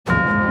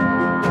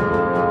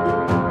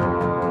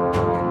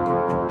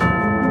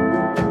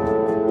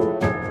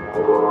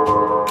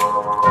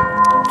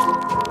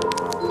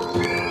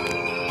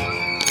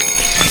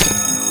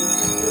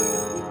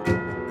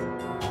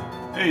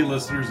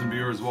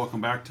Welcome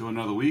back to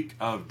another week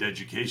of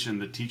Deducation,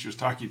 the Teachers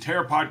Talking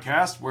Terror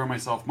podcast, where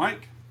myself,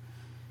 Mike,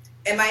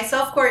 and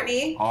myself,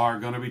 Courtney, are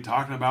going to be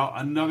talking about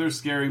another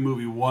scary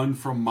movie, one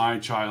from my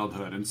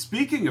childhood. And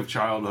speaking of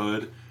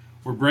childhood,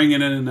 we're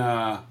bringing in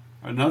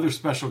another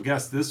special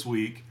guest this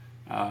week,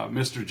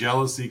 Mr.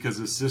 Jealousy, because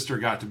his sister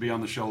got to be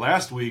on the show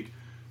last week.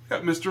 We've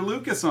got Mr.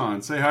 Lucas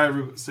on. Say hi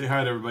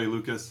to everybody,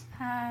 Lucas.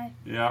 Hi.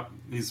 Yeah,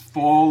 he's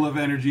full of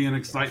energy and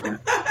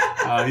excitement.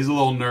 He's a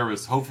little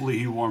nervous. Hopefully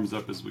he warms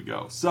up as we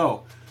go.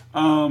 So,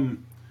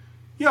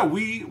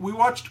 we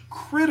watched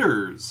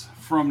Critters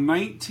from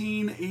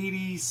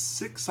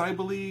 1986, I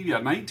believe.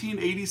 Yeah,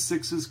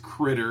 1986's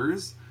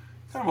Critters.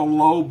 Kind of a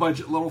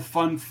low-budget little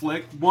fun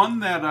flick. One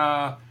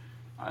that,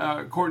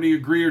 Courtney,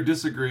 agree or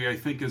disagree, I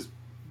think is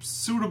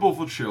suitable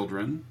for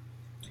children.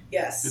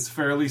 Yes. It's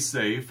fairly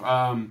safe.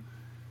 I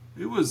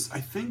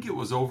think it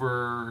was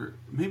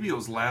maybe it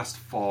was last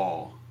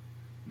fall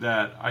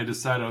that I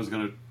decided I was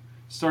going to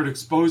start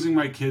exposing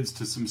my kids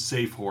to some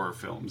safe horror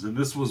films. And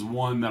this was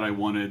one that I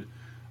wanted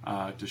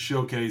to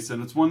showcase,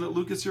 and it's one that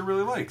Lucas here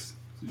really likes.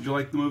 Did you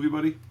like the movie,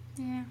 buddy?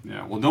 Yeah.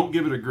 Yeah, well, don't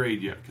give it a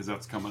grade yet, because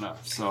that's coming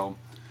up. So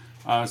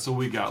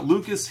we got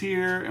Lucas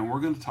here, and we're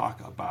going to talk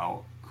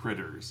about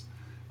Critters.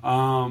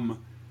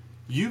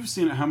 You've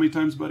seen it how many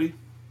times, buddy?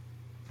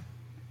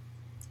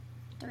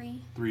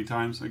 3. 3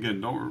 times. Again,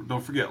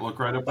 don't forget, look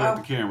right up at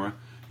the camera.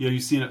 Yeah,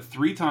 you've seen it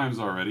 3 times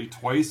already,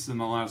 twice in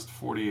the last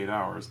 48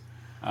 hours.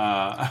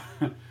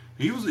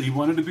 He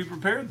wanted to be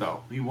prepared,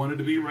 though. He wanted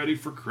to be ready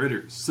for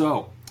Critters.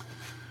 So,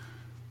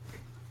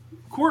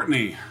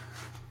 Courtney,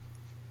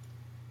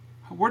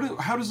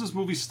 how does this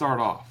movie start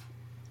off?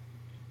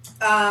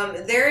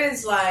 There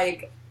is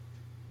like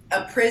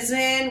a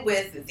prison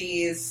with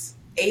these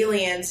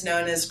aliens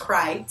known as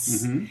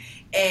Krites,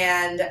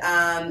 and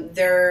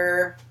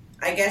they're,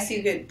 I guess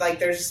you could,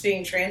 they're just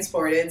being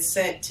transported,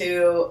 sent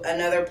to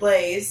another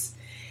place,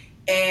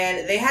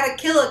 and they had to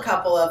kill a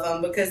couple of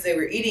them because they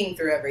were eating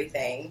through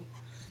everything.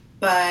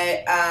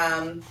 But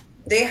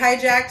they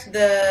hijacked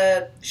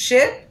the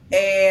ship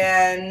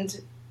and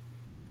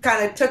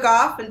kind of took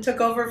off and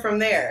took over from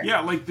there.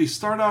 Yeah, they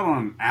start out on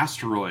an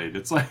asteroid.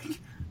 It's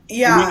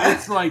yeah,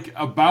 it's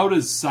about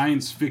as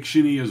science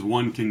fiction-y as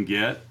one can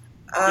get.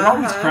 It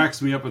always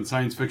cracks me up in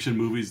science fiction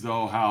movies,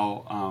 though,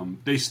 how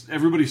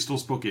everybody still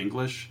spoke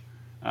English.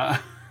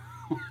 But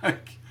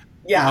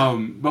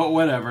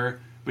whatever.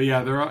 But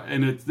yeah,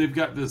 they've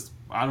got this,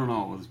 I don't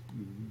know, this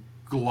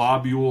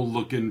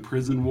globule-looking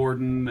prison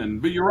warden,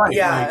 but you're right.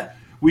 Yeah.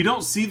 We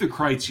don't see the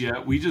Krites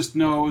yet. We just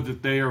know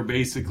that they are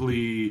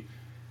basically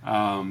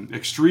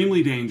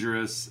extremely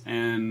dangerous,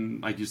 and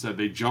like you said,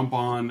 they jump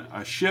on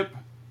a ship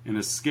and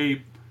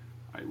escape.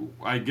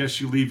 I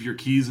guess you leave your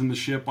keys in the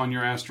ship on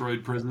your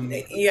asteroid prison.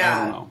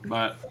 Yeah. I don't know.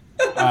 But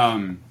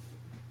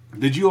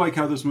did you like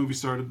how this movie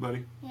started,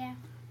 buddy? Yeah.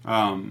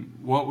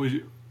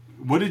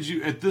 What did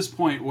you, at this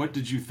point, what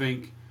did you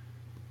think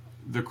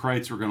the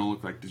Krites were going to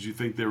look like? Did you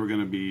think they were going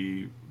to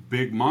be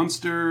big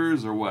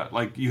monsters or what?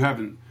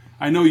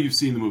 I know you've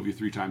seen the movie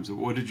 3 times, but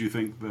what did you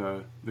think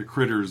the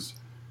critters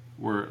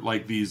were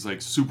like, these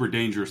super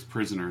dangerous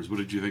prisoners? What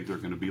did you think they're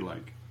going to be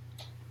like?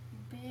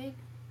 Big.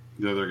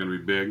 Yeah, they're going to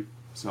be big.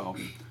 So,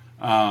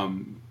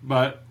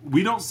 but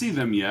we don't see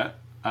them yet.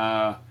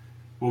 Well,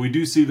 we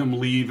do see them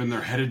leave, and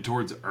they're headed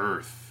towards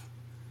Earth.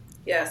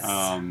 Yes.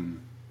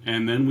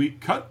 And then we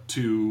cut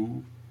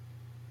to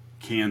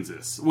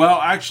Kansas. Well,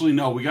 actually,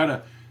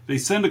 no. They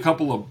send a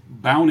couple of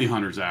bounty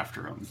hunters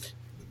after them.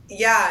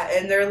 Yeah,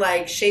 and they're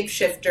like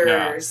shapeshifters.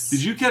 Yeah.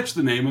 Did you catch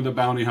the name of the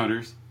bounty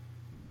hunters?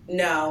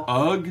 No.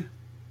 Ugg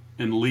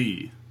and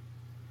Lee.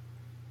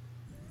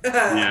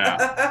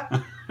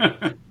 Yeah.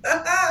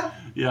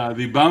 Yeah,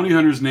 the bounty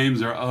hunters'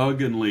 names are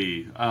Ugg and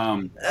Lee.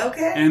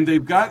 Okay. And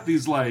they've got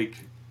these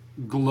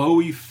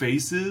glowy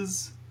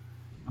faces.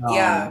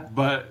 Yeah.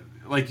 But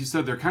like you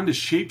said, they're kind of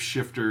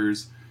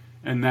shapeshifters,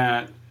 and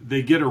that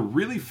they get a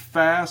really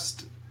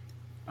fast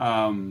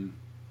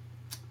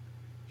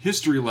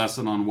history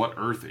lesson on what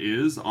Earth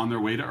is on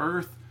their way to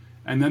Earth,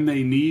 and then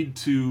they need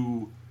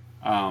to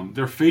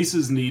their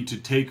faces need to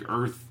take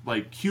Earth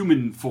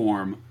human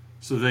form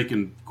so they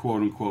can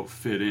quote unquote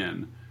fit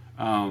in.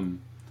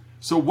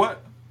 So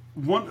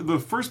the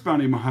first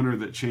bounty hunter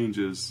that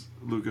changes,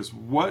 Lucas,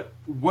 what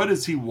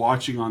is he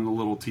watching on the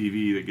little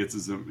TV that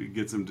gets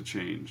him to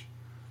change?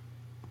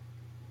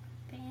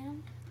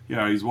 Band.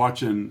 Yeah, he's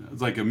watching.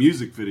 It's like a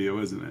music video,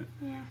 isn't it?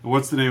 Yeah. And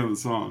what's the name of the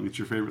song? It's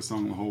your favorite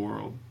song in the whole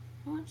world.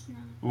 No, it's not.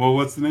 Well,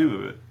 what's the name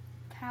of it?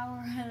 Power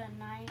of the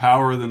Night.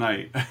 Power of the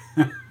Night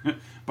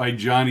by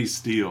Johnny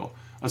Steele.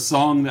 A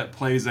song that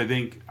plays, I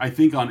think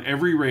on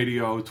every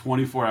radio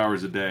 24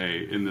 hours a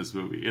day in this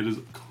movie. It is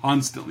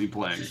constantly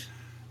playing.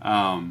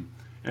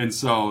 And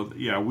so,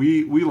 yeah,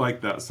 we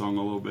like that song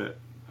a little bit,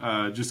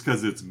 just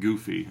because it's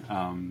goofy.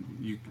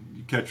 You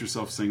catch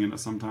yourself singing it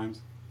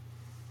sometimes?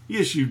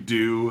 Yes, you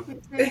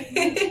do.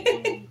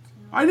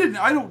 I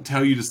don't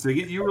tell you to sing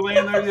it. You were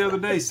laying there the other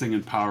day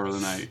singing Power of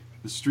the Night.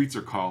 The streets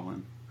are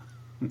calling.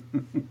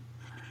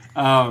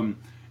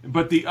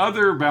 But the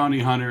other bounty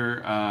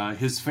hunter,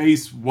 his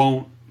face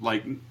won't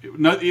like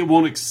it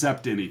won't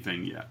accept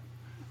anything yet.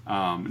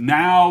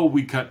 Now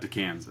we cut to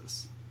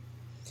Kansas.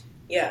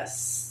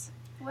 Yes.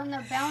 When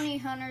the bounty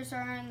hunters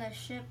are in the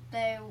ship,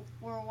 they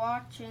were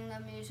watching the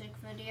music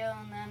video,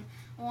 and then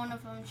one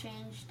of them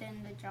changed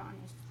into Johnny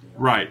Steele.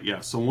 Right,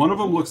 yeah. So one of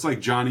them looks like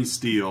Johnny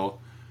Steele,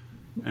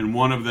 and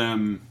one of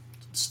them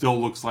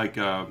still looks like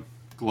a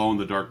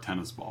glow-in-the-dark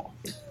tennis ball.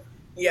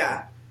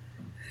 Yeah.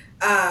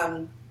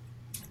 And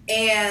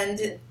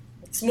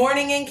it's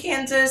morning in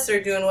Kansas.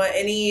 They're doing what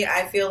any,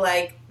 I feel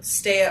like,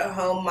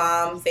 stay-at-home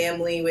mom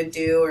family would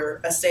do, or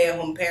a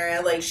stay-at-home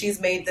parent. Like, she's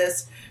made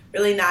this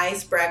really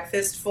nice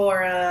breakfast for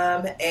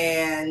them,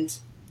 and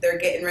they're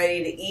getting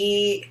ready to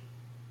eat.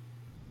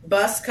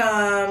 Bus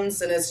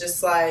comes, and it's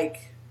just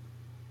like...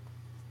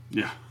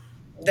 Yeah.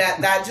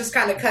 That just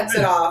kind of cuts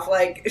it off.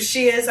 Like,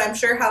 she is, I'm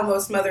sure, how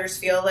most mothers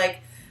feel.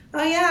 Like,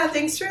 oh, yeah,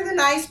 thanks for the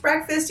nice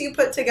breakfast you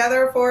put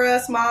together for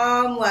us,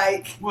 Mom.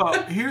 Like...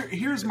 Well,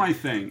 here's my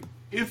thing.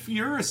 If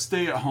you're a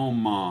stay-at-home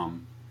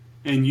mom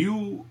and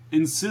you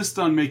insist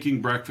on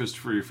making breakfast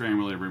for your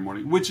family every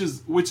morning, which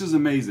is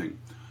amazing,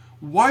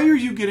 why are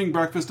you getting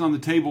breakfast on the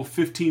table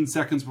 15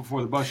 seconds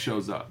before the bus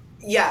shows up?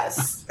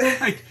 Yes.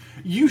 Like,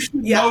 you should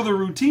know the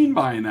routine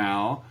by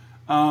now.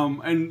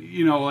 And,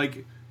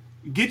 like,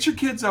 get your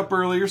kids up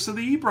earlier so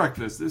they eat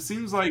breakfast. It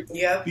seems like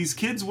these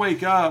kids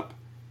wake up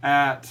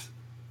at,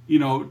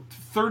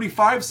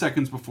 35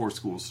 seconds before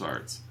school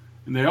starts.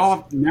 And they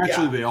all,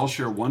 they all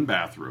share one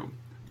bathroom.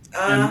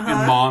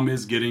 And Mom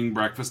is getting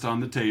breakfast on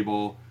the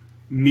table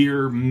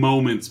mere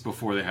moments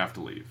before they have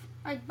to leave.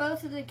 Like,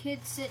 both of the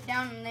kids sit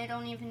down and they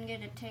don't even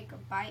get to take a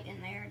bite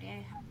in there.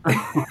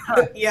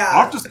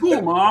 Off to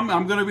school, Mom.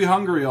 I'm going to be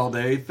hungry all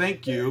day.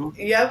 Thank you.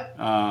 Yep.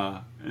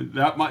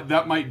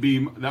 That might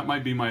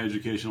be my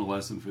educational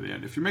lesson for the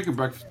end. If you're making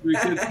breakfast for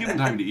your kids, give them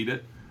time to eat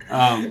it.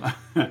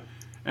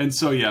 And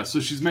so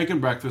she's making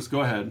breakfast. Go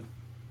ahead.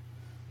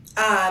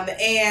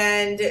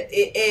 And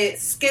it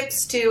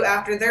skips to,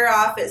 after they're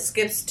off, it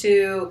skips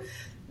to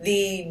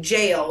the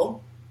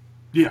jail.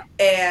 Yeah.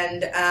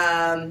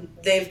 And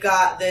they've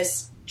got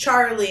this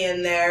Charlie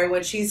in there,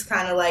 which he's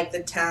kind of like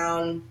the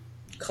town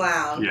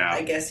clown,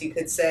 I guess you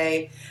could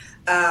say.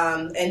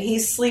 And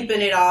he's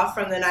sleeping it off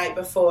from the night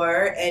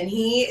before. And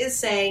he is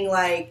saying,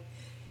 like,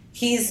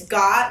 he's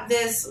got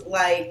this,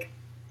 like,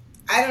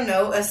 I don't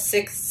know, a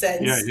sixth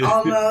sense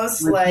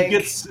almost. Like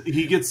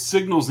he gets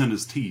signals in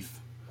his teeth.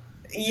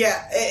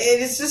 Yeah,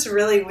 it's just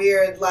really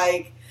weird.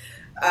 Like,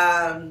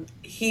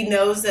 he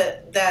knows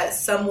that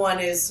someone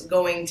is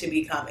going to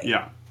be coming.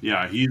 Yeah,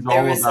 he's all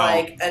about... There was,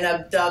 like, an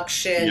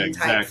abduction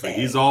type thing.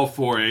 He's all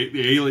for it.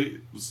 The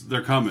aliens,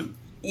 they're coming.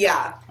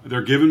 Yeah.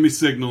 They're giving me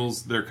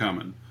signals, they're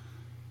coming.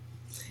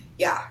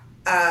 Yeah.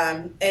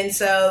 And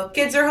so,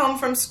 kids are home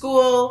from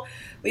school.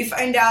 We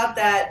find out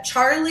that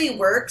Charlie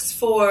works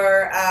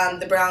for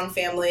the Brown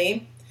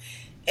family.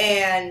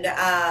 And...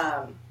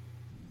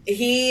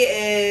 he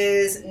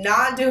is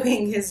not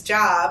doing his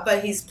job,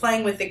 but he's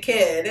playing with the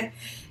kid.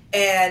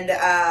 And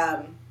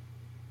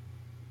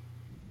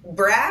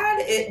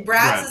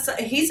Brad's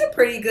he's a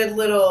pretty good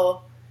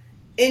little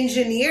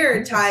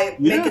engineer type,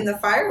 making the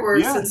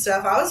fireworks and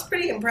stuff. I was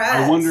pretty impressed.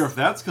 I wonder if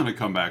that's going to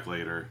come back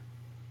later.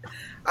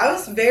 I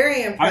was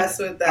very impressed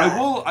with that.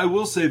 I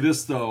will say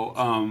this though,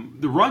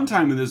 the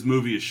runtime of this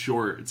movie is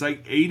short. It's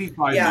like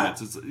 85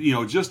 minutes.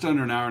 It's just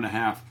under an hour and a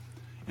half.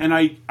 And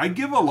I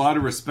give a lot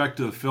of respect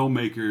to the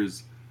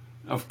filmmakers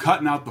of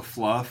cutting out the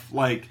fluff.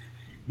 Like,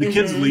 the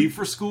kids leave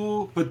for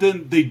school, but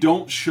then they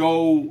don't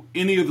show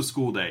any of the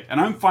school day. And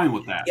I'm fine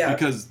with that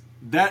because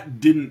that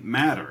didn't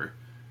matter.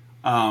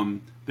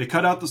 They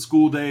cut out the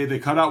school day. They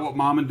cut out what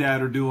Mom and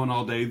Dad are doing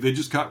all day. They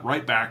just cut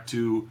right back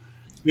to,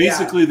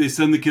 basically, they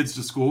send the kids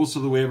to school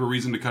so that we have a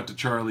reason to cut to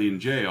Charlie in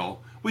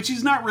jail, which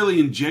he's not really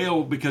in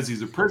jail because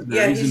he's a prisoner.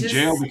 Yeah, he's in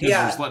jail because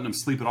they're just letting him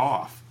sleep it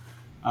off.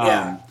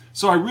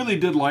 So I really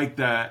did like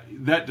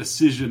that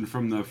decision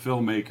from the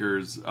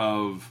filmmakers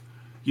of,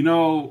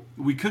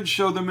 we could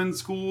show them in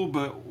school,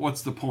 but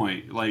what's the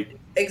point? Like,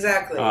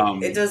 exactly.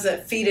 It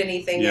doesn't feed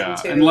anything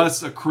into...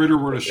 unless a critter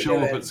were to show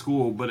up at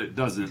school, but it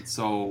doesn't.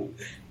 So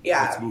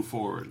let's move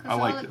forward. I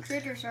like all the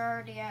critters are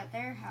already at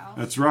their house.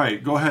 That's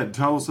right. Go ahead.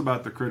 Tell us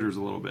about the critters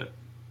a little bit.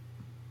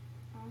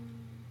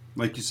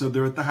 Like you said,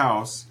 they're at the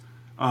house.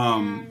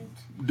 When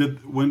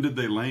did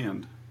they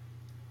land?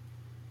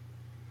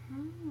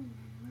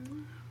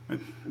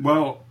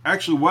 Well,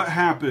 actually, what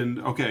happened?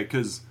 Okay,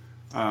 because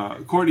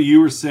Courtney, you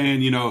were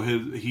saying,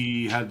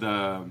 he had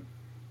the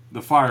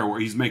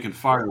firework. He's making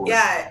fireworks.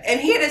 Yeah,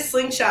 and he had a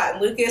slingshot.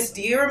 And Lucas,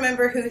 do you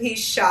remember who he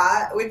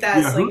shot with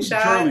that slingshot? Who did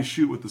Charlie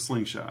shoot with the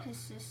slingshot? His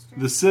sister.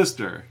 The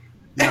sister.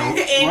 Right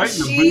in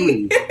the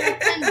booty.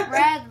 And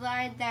Brad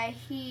lied that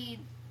he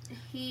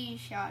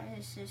shot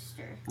his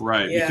sister.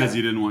 Right, because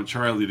he didn't want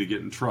Charlie to get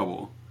in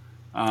trouble.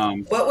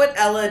 What would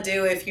Ella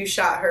do if you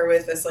shot her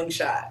with a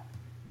slingshot?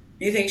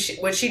 You think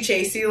would she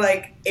chase you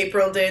like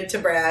April did to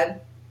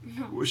Brad?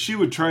 Well, she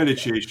would try to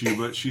chase you,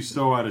 but she's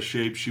so out of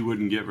shape she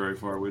wouldn't get very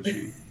far, would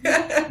she?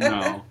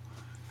 No.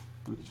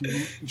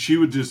 She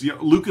would just,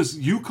 Lucas,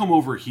 you come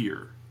over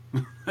here.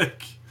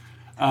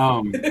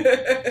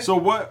 So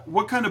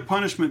what kind of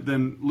punishment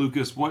then,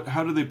 Lucas?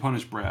 How do they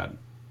punish Brad?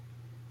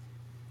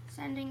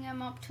 Sending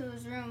him up to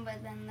his room,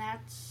 but then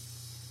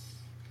that's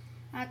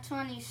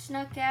when he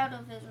snuck out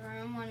of his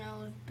room when it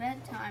was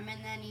bedtime,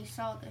 and then he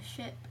saw the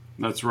ship.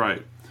 That's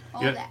right.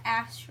 The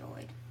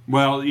asteroid.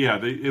 Well,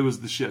 yeah, it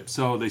was the ship.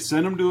 So they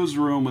sent him to his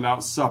room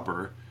without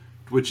supper,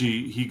 which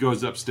he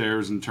goes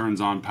upstairs and turns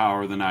on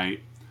Power of the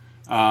Night.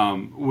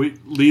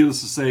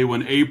 Needless to say,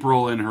 when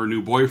April and her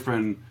new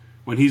boyfriend,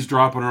 when he's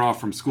dropping her off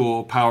from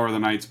school, Power of the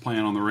Night's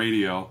playing on the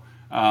radio.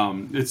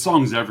 It's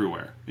songs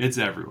everywhere. It's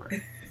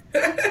everywhere.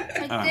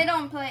 They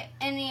don't play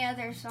any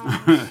other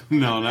songs.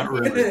 No, not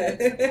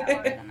really. Power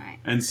of the Night.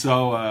 And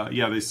so,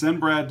 they send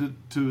Brad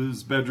to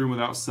his bedroom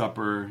without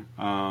supper.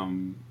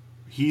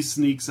 He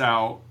sneaks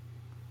out.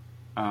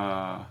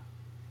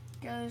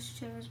 Goes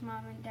to his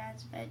mom and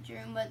dad's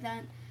bedroom, but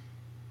then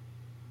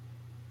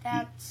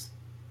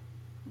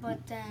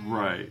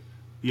right,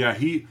 yeah,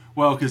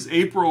 because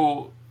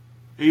April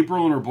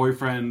and her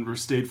boyfriend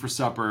stayed for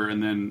supper,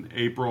 and then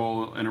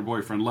April and her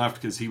boyfriend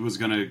left because he was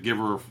going to give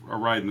her a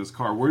ride in his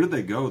car. Where did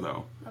they go,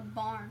 though? The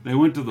barn. They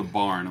went to the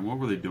barn, and what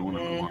were they doing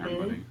in the barn,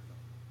 buddy?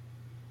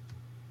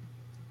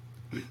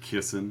 They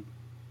kissing?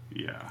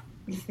 Yeah.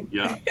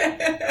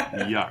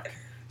 Yuck.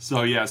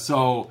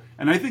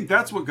 And I think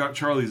that's what got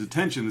Charlie's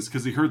attention, is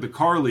because he heard the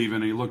car leave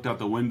and he looked out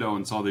the window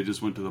and saw they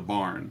just went to the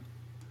barn.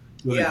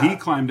 So then he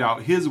climbed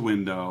out his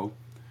window,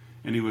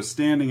 and he was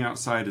standing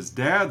outside his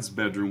dad's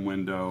bedroom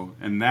window,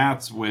 and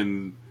that's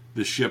when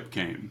the ship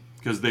came,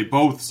 because they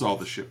both saw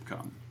the ship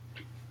come.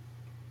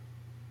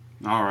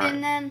 All right.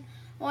 And then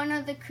one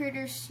of the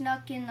critters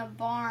snuck in the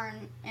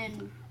barn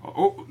and...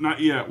 Oh, not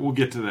yet. We'll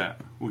get to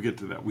that.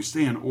 We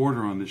stay in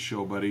order on this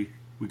show, buddy.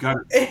 We got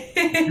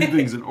to do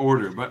things in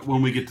order, but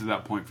when we get to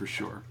that point, for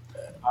sure.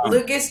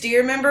 Lucas, do you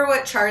remember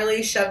what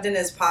Charlie shoved in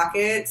his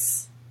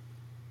pockets?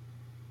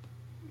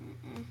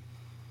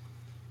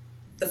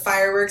 The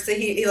fireworks that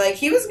he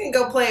was going to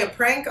go play a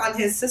prank on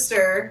his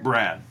sister.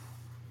 Brad.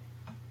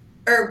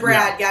 Or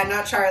Brad, yeah,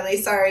 not Charlie.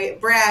 Sorry,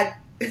 Brad.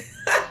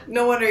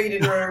 No wonder you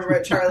didn't remember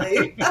what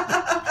Charlie.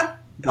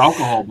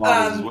 Alcohol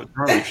bottles is what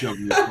Charlie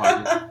shoved in his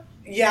pocket.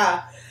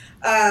 Yeah.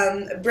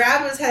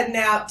 Brad was heading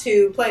out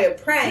to play a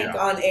prank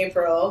on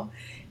April,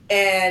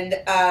 and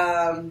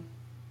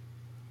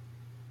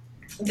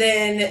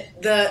then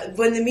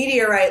when the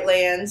meteorite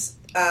lands,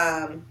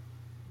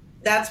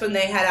 that's when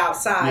they head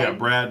outside. Yeah,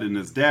 Brad and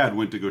his dad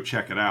went to go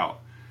check it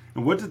out.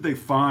 And what did they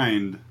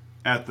find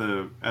at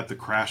the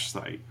crash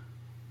site?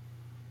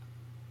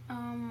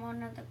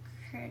 One of the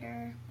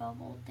critter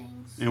bubble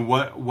things. And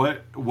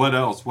what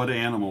else? What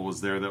animal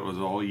was there that was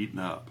all eaten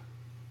up?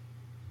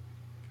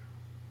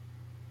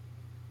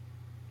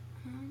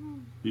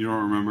 You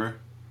don't remember?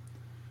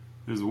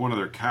 It was one of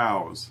their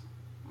cows.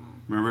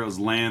 Remember, it was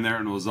laying there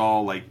and it was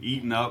all like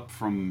eaten up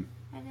from...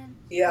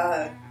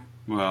 Yeah.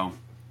 Well...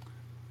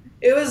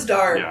 It was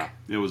dark. Yeah,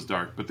 it was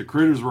dark. But the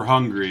critters were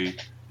hungry,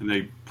 and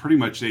they pretty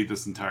much ate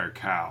this entire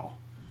cow.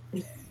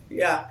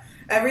 Yeah.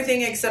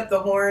 Everything except the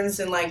horns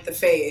and, like, the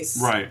face.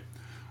 Right.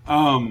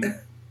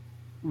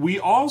 We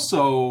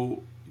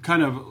also,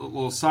 kind of a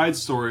little side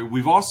story,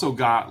 we've also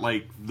got,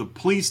 like, the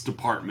police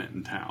department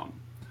in town.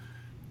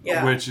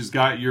 Yeah. Which has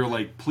got your,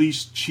 like,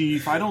 police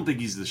chief. I don't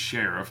think he's the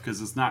sheriff,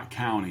 because it's not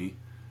county.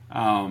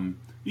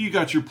 You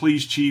got your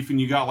police chief,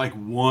 and you got, like,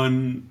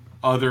 one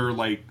other,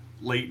 like,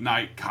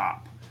 late-night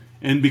cop.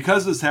 And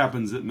because this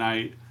happens at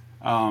night,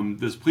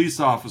 this police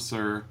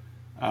officer,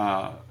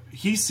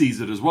 he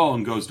sees it as well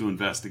and goes to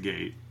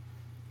investigate.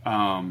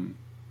 And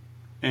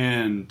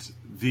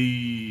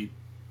the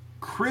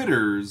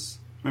critters,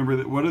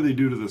 remember, what do they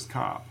do to this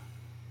cop?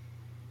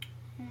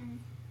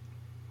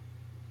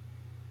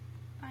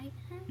 Bite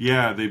him?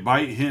 Yeah, they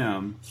bite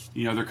him.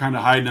 You know, they're kind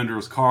of hiding under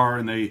his car,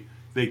 and they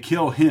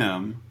kill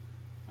him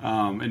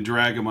and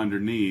drag him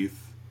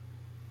underneath.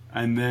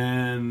 And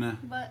then...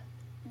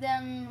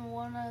 Then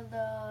one of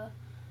the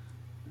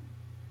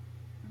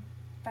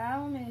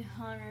bounty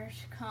hunters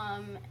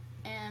come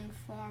and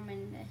form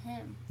into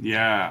him.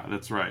 Yeah,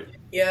 that's right.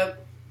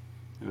 Yep.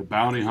 The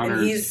bounty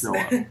hunters show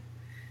up.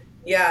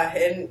 Yeah,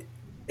 and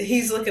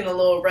he's looking a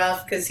little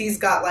rough because he's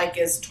got like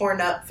his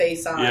torn up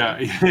face on. Yeah,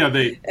 he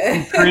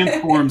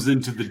transforms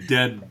into the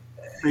dead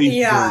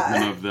face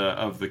version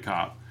of the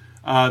cop.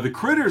 The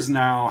critters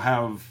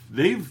now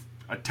they've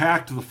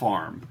attacked the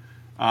farm.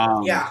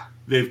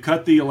 They've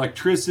cut the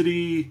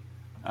electricity.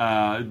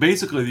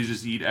 Basically, they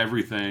just eat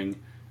everything.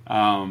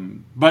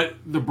 But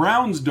the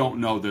Browns don't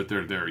know that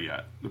they're there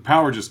yet. The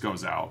power just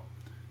goes out.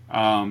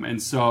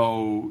 And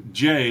so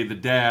Jay, the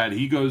dad,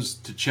 he goes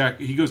to check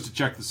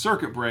the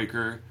circuit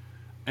breaker.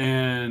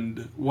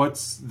 And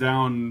what's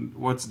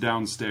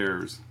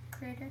downstairs?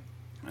 Critter.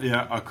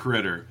 Yeah, a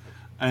critter.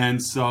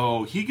 And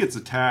so he gets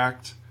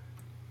attacked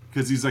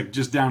because he's like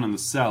just down in the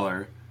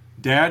cellar.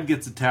 Dad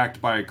gets attacked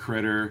by a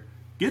critter.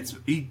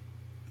 He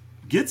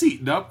gets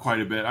eaten up quite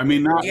a bit. I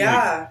mean,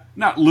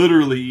 not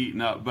literally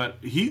eaten up, but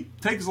he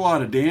takes a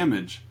lot of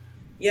damage.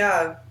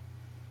 Yeah.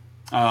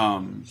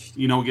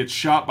 Gets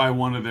shot by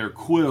one of their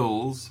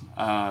quills,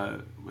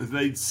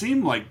 they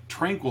seem like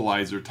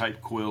tranquilizer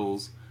type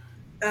quills.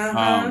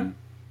 Uh-huh.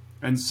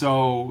 And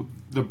so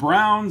the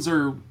Browns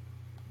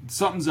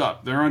something's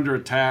up. They're under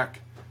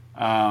attack.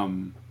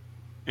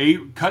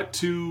 Cut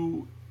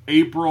to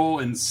April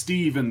and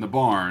Steve in the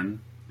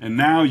barn. And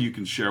now you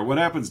can share. What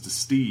happens to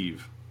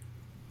Steve?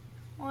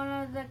 One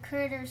of the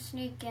critters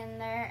sneak in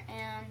there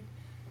and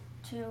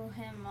chew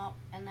him up,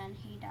 and then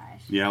he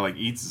dies. Yeah, like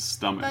eats his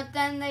stomach. But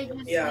then they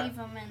just Yeah. leave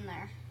him in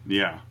there.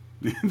 Yeah.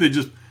 They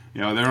just,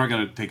 they're not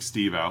going to take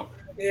Steve out.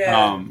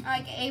 Yeah.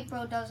 Like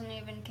April doesn't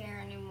even care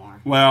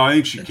anymore. Well, I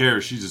think she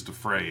cares. She's just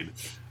afraid.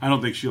 I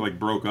don't think she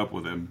broke up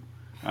with him.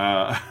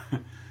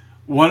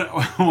 One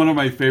of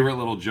my favorite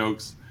little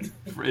jokes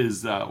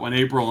is when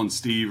April and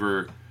Steve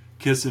are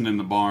kissing in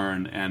the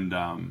barn, and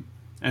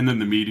then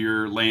the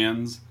meteor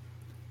lands,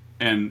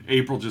 and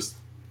April just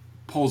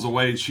pulls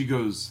away, and she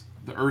goes,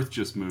 "The Earth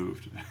just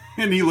moved,"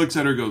 and he looks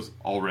at her and goes,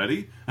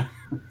 "Already?"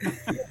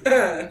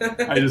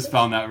 I just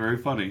found that very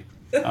funny.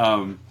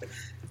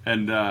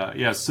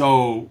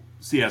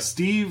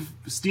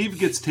 Steve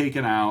gets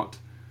taken out,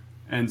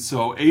 and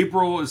so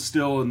April is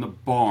still in the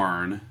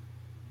barn.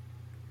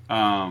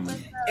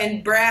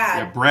 And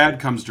Brad. Brad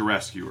comes to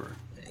rescue her.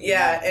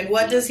 Yeah, and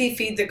what does he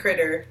feed the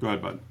critter? Go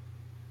ahead, bud.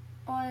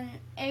 When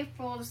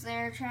April's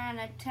there trying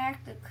to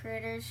attack the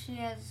critters, she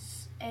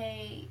has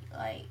a,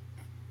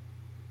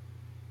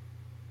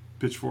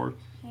 Pitchfork.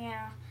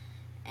 yeah,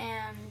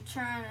 and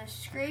trying to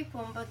scrape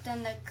them, but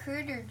then the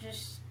critter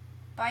just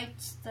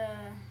bites the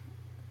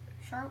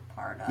sharp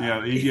part off.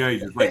 Yeah, he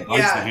just bites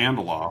the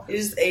handle off. He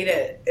just ate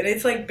it, and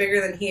it's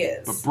bigger than he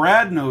is. But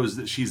Brad knows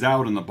that she's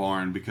out in the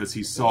barn because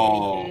he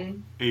saw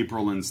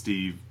April and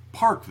Steve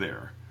park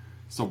there.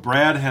 So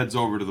Brad heads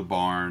over to the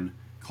barn,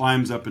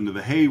 climbs up into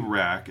the hay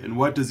rack, and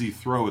what does he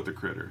throw at the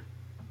critter?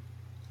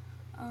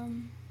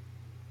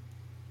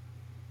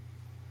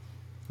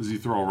 Does he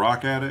throw a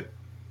rock at it?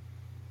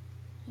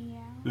 Yeah.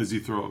 Does he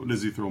throw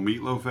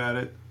meatloaf at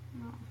it?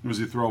 No. Or does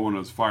he throw one of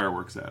his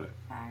fireworks at it?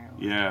 Fireworks.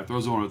 Yeah,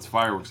 throws one of its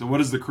fireworks. And what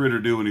does the critter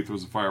do when he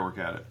throws a firework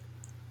at it?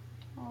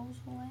 Rolls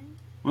away.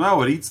 Well,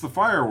 no, it eats the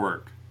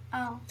firework.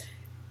 Oh.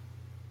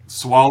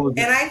 Swallows it.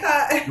 And I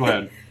thought, Go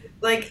ahead.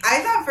 I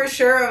thought for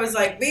sure, I was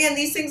like, man,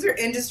 these things are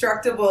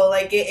indestructible.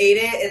 It ate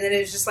it, and then it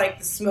was just the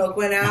smoke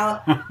went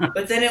out.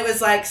 But then it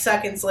was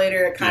seconds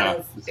later, it kind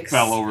of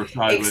fell over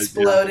sideways.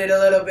 Exploded a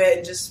little bit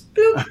and just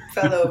boop,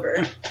 fell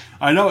over.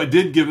 I know, it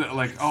did give it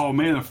oh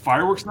man, a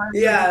fireworks knife?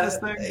 Yeah. This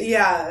thing?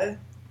 Yeah.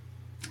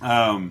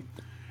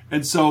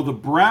 And so the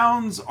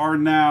Browns are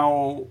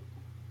now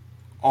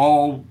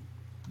all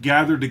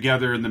gathered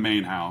together in the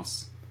main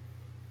house.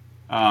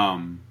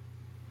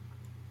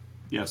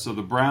 So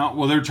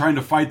they're trying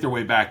to fight their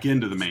way back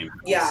into the main house.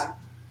 Yeah.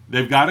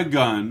 They've got a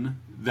gun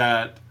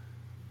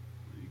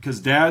because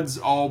Dad's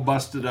all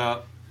busted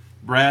up.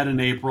 Brad and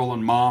April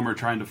and Mom are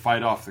trying to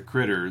fight off the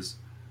critters.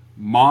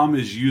 Mom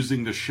is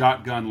using the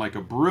shotgun like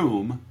a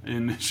broom,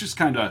 and it's just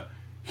kind of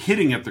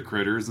hitting at the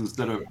critters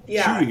instead of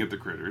shooting at the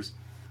critters.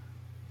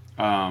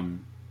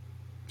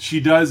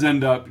 She does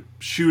end up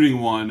shooting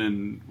one,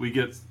 and we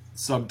get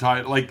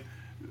subtitle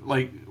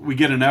we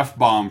get an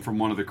F-bomb from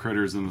one of the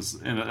critters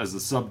as a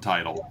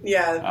subtitle.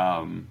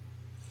 Yeah.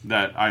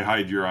 That I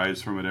hide your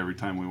eyes from it every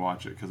time we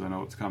watch it because I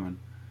know it's coming.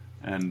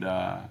 And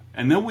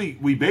then we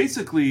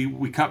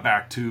cut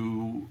back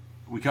to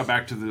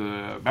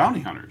the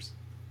bounty hunters.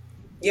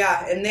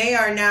 Yeah, and they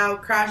are now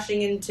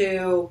crashing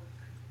into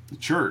the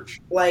church.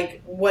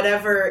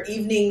 Whatever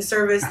evening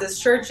service this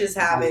church is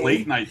having.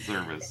 Late night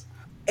service.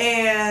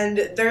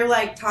 And they're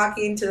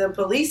talking to the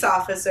police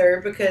officer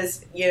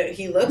because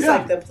he looks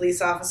like the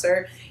police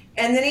officer,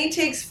 and then he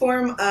takes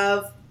form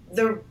of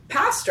the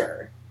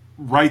pastor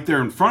right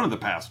there in front of the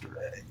pastor.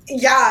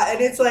 Yeah,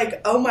 and it's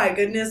oh my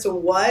goodness,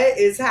 what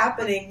is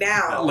happening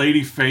now? That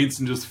lady faints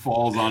and just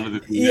falls onto the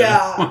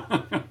piano.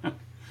 Yeah.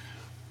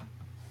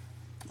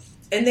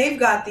 And they've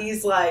got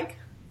these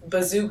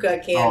bazooka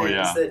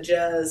cannons that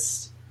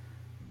just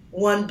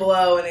one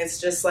blow and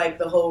it's just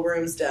the whole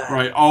room's done.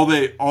 Right.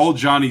 All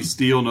Johnny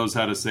Steele knows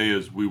how to say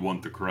is, "We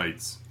want the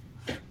Krites."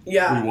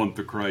 Yeah. We want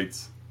the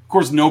Krites. Of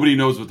course, nobody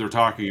knows what they're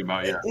talking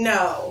about yet.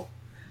 No.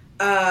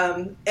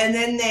 And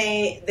then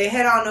they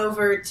head on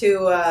over to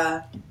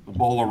the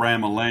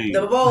Bolorama Lane.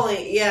 The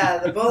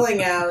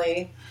bowling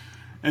alley.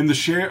 And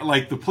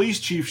the police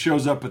chief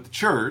shows up at the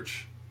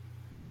church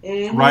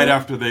mm-hmm. right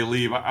after they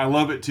leave. I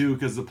love it too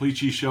because the police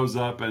chief shows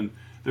up and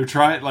they're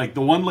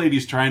the one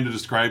lady's trying to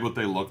describe what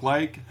they look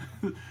like.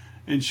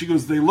 And she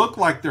goes, "They look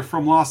like they're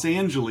from Los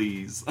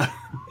Angeles."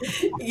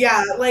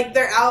 Yeah,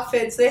 their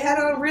outfits. They had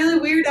on really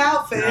weird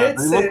outfits. Yeah,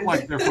 they look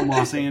like they're from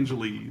Los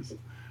Angeles.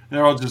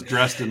 They're all just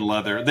dressed in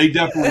leather. They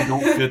definitely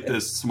don't fit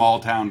this small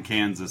town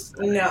Kansas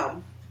thing.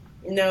 No,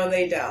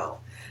 they don't.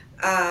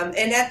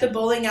 And at the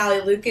bowling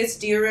alley, Lucas,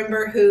 do you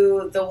remember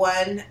who the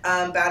one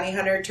bounty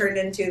hunter turned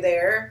into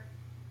there?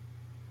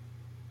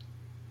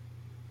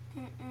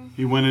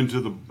 He went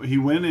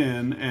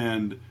in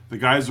and the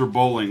guys were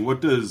bowling.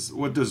 What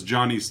does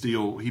Johnny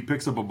Steele? He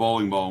picks up a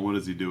bowling ball and what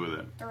does he do with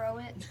it? Throw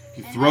it.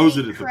 He throws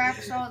it at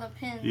cracks all the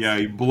pins. Yeah,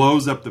 he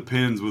blows up the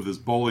pins with his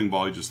bowling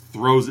ball. He just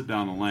throws it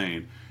down the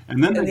lane.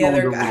 And then they go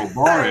into a little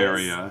bar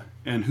area,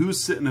 and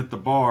who's sitting at the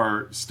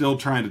bar still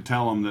trying to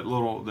tell them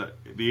that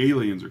the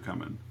aliens are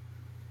coming?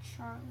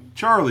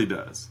 Charlie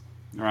does,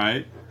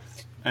 right?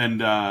 And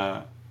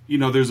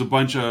there's a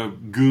bunch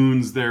of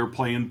goons there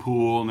playing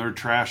pool, and they're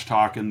trash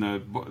talking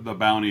the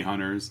bounty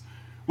hunters,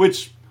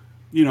 which,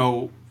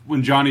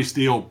 when Johnny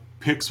Steele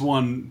picks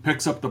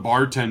up the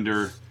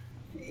bartender,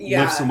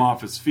 lifts him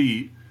off his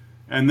feet,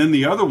 and then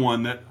the other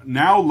one that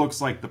now looks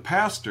like the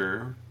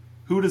pastor,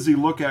 who does he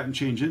look at and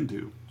change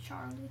into?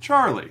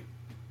 Charlie.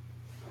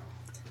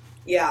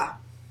 Yeah.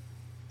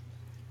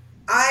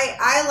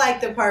 I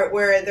like the part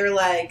where they're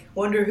like,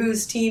 wonder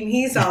whose team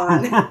he's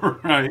on.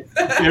 Right.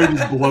 It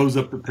just blows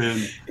up the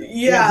pin.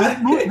 Yeah.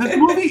 This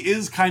movie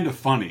is kind of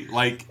funny.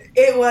 Like,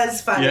 it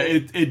was funny. Yeah,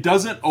 it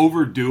doesn't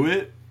overdo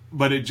it,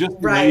 but it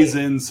just lays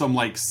in some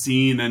like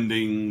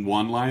scene-ending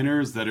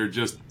one-liners that are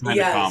just kind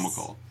of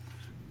comical.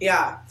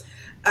 Yeah.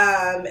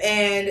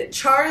 And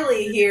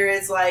Charlie here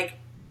is like,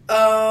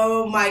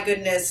 oh my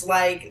goodness,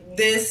 like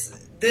this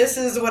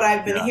is what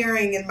I've been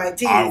hearing in my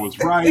teeth. I was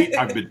right.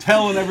 I've been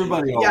telling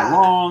everybody all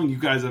along. You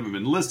guys haven't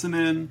been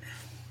listening.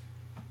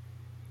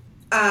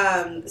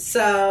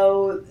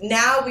 So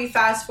now we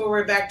fast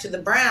forward back to the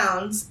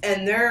Browns,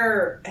 and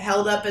they're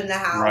held up in the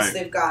house. Right.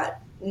 They've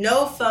got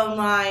no phone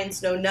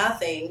lines, no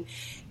nothing.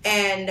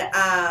 And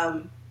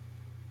I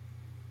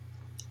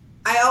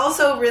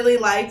also really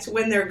liked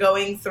when they're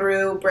going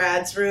through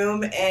Brad's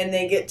room and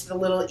they get to the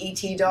little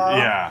E.T. doll.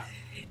 Yeah.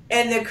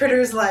 And the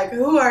critter's like,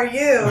 who are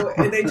you?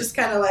 And they just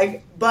kind of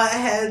like butt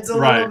heads a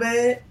little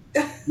bit.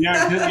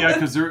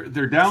 Because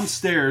they're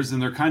downstairs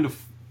and they're kind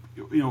of,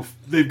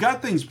 they've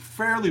got things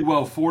fairly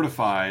well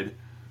fortified,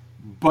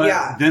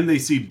 but then they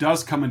see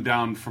dust coming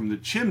down from the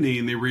chimney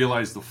and they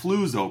realize the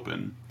flue's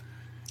open.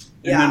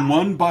 And then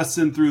one busts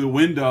in through the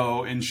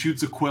window and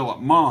shoots a quill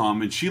at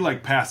Mom, and she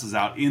like passes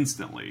out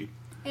instantly.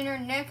 And her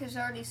neck is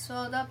already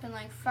swelled up in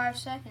like 5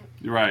 seconds.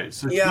 Right.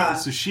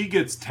 So she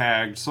gets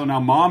tagged. So now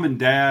Mom and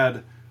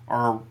Dad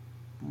are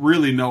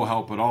really no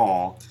help at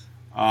all.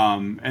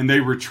 And they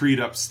retreat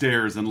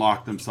upstairs and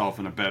lock themselves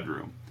in a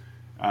bedroom.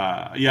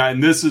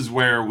 And this is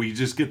where we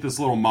just get this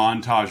little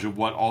montage of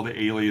what all the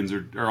aliens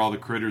or all the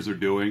critters are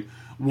doing.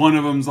 One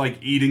of them's like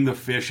eating the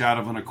fish out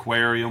of an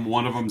aquarium.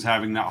 One of them's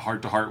having that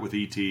heart-to-heart with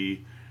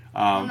E.T.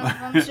 One of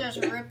them's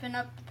just ripping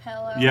up the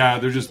pillow. Yeah,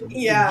 they're just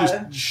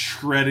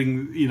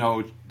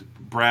shredding,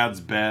 Brad's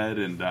bed.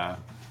 And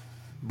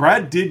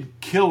Brad did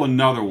kill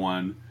another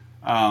one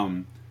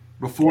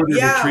before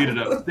they retreated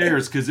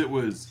upstairs because it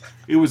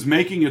was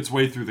making its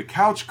way through the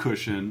couch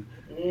cushion,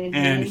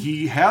 and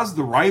he has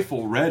the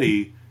rifle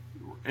ready,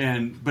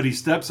 but he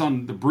steps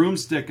on the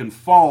broomstick and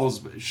falls,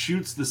 but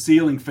shoots the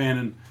ceiling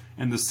fan,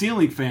 and the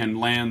ceiling fan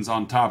lands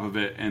on top of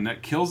it, and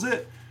that kills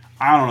it.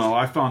 I don't know.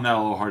 I found that a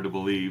little hard to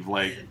believe.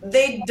 Like,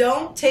 they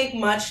don't take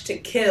much to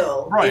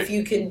kill. Right. If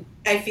you can,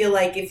 I feel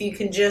like if you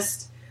can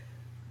just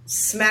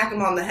smack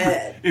them on the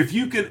head. If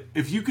you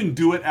can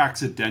do it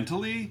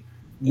accidentally,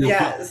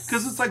 because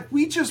it's like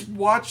we just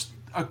watched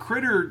a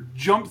critter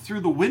jump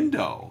through the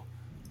window.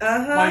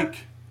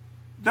 Like,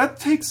 that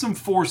takes some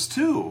force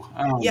too.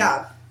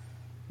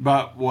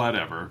 But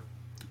whatever.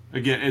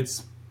 Again,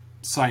 it's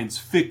science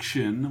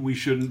fiction. We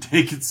shouldn't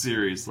take it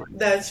seriously.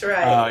 That's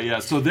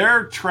right. So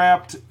they're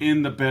trapped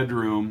in the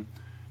bedroom,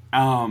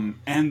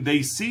 and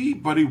they see,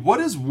 buddy, what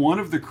is one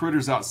of the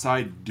critters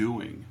outside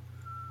doing?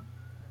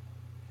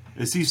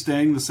 Is he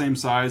staying the same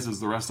size as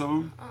the rest of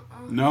them?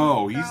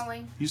 No,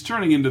 he's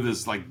turning into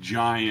this like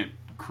giant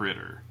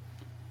critter.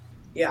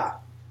 Yeah.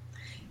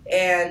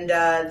 And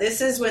this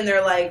is when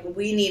they're like,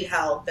 we need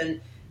help. And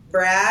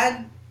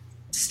Brad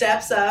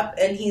steps up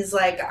and he's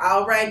like,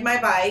 I'll ride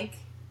my bike.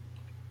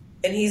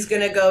 And he's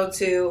going to go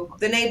to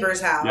the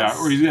neighbor's house. Yeah,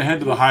 or he's going to head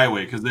to the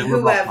highway because they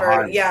live off the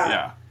highway.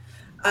 Yeah.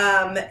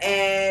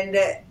 And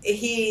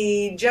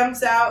he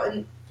jumps out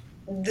and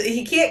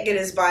he can't get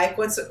his bike.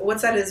 What's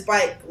at his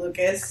bike,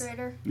 Lucas?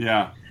 Critter.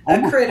 Yeah.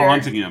 Almost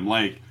taunting him.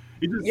 Like,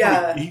 he just,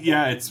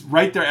 it's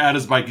right there at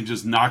his bike and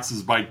just knocks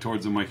his bike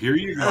towards him. Like, here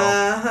you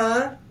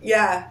go.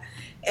 Yeah.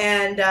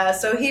 And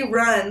so he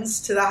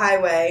runs to the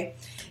highway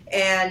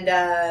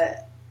and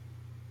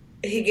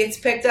he gets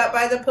picked up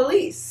by the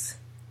police.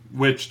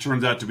 Which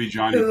turns out to be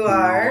Johnny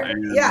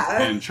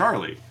and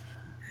Charlie.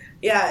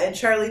 Yeah, and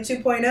Charlie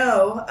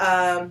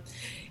 2.0.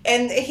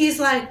 And he's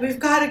like, we've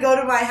got to go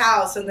to my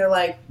house. And they're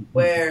like,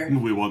 where?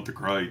 We want the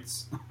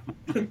Kreitz.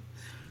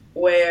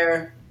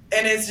 Where?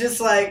 And it's just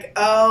like,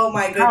 oh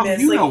my goodness.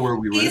 You know where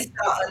we live. He's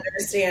not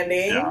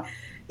understanding.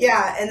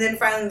 Yeah, and then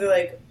finally they're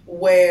like,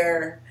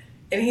 where?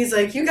 And he's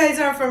like, you guys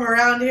aren't from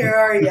around here,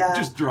 are ya?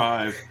 Just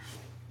drive.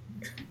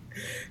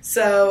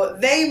 So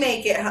they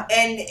make it, and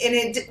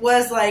it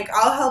was like,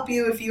 I'll help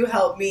you if you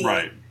help me.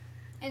 Right.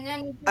 And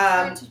then he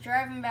starts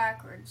driving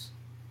backwards.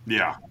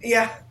 Yeah.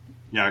 Yeah.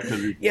 Yeah,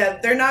 because Yeah,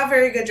 they're not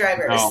very good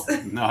drivers.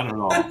 no, not at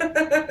all.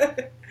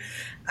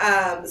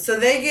 So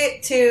they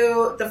get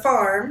to the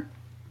farm,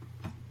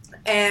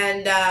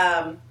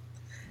 and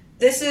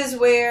this is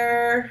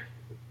where...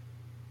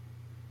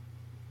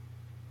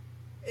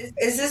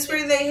 Is this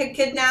where they had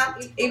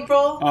kidnapped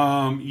April?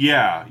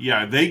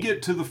 Yeah. They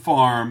get to the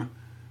farm,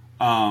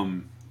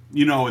 and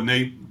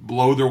they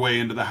blow their way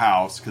into the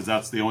house because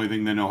that's the only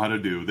thing they know how to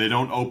do. They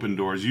don't open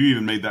doors. You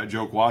even made that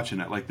joke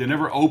watching it. Like, they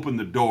never open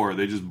the door.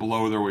 They just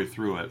blow their way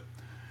through it.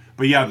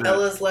 But yeah,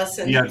 Ella's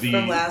lesson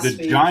from last week.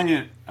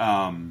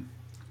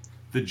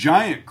 The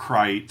giant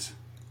Krite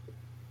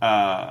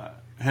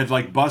had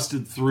like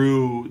busted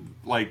through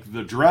like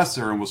the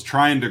dresser and was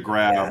trying to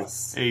grab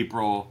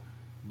April,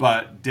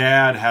 but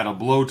Dad had a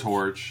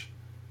blowtorch,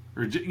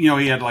 or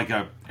he had like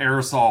a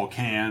aerosol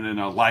can and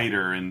a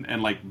lighter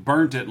and like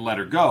burnt it and let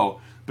her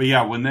go. But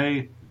yeah, when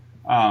they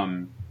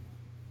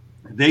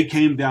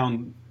came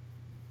down,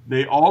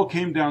 they all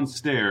came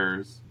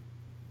downstairs,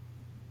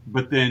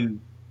 but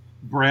then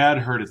Brad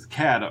heard his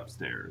cat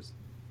upstairs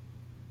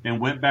and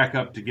went back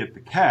up to get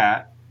the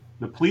cat.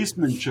 The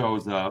policeman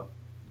shows up,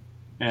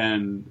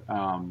 and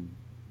so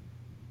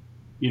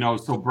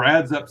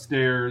Brad's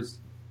upstairs.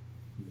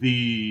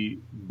 The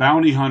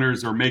bounty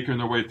hunters are making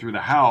their way through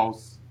the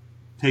house,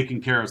 taking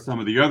care of some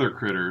of the other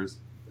critters.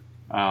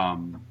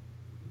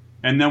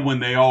 And then when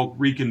they all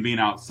reconvene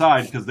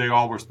outside, because they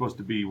all were supposed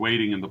to be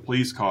waiting in the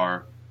police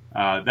car,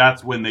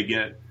 that's when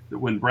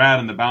when Brad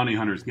and the bounty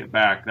hunters get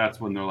back, that's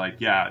when they're like,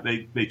 yeah,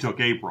 they took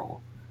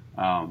April.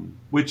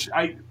 Which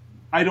I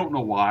don't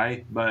know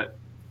why, but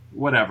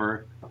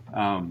whatever.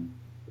 And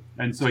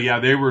so, yeah,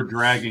 they were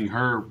dragging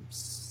her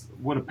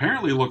what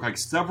apparently looked like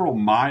several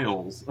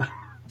miles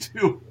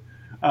to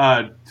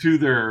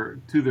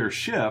their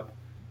ship.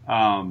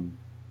 And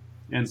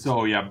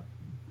so, yeah,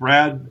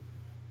 Brad...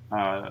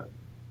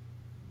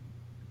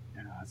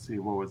 let's see,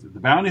 what was it? The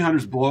bounty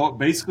hunters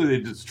basically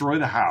they destroy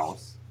the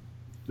house,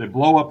 they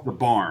blow up the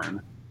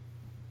barn,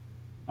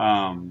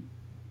 and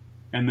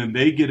then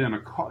they get in a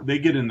car. They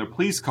get in the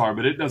police car,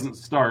 but it doesn't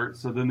start.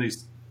 So then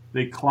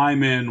they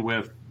climb in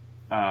with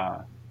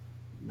the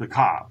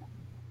cop.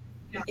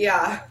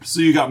 Yeah. So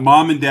you got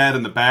Mom and Dad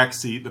in the back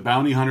seat, the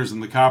bounty hunters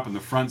and the cop in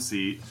the front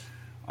seat.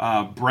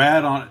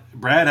 Brad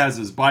has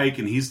his bike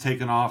and he's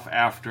taken off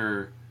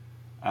after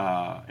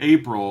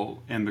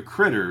April and the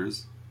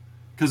critters.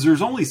 Because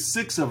there's only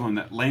 6 of them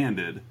that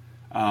landed.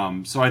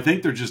 So I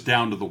think they're just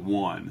down to the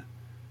one,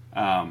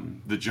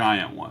 the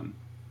giant one.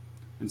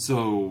 And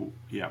so,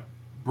 yeah,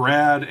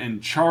 Brad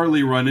and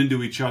Charlie run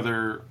into each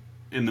other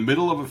in the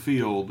middle of a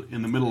field,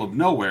 in the middle of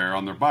nowhere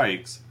on their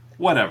bikes,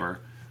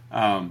 whatever.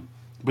 But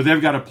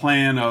they've got a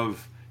plan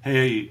of,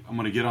 hey, I'm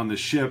going to get on this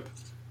ship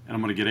and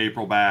I'm going to get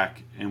April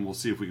back and we'll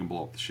see if we can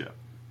blow up the ship.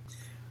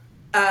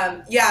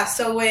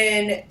 So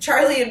when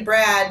Charlie and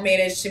Brad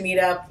managed to meet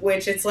up,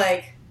 which it's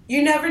like,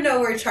 you never know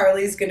where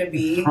Charlie's going to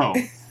be. Oh.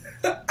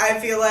 I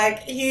feel like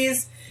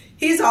he's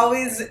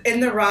always in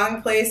the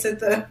wrong place at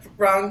the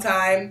wrong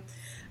time.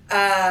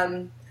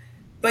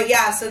 But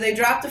yeah, so they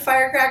dropped a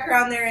firecracker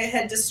on there it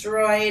had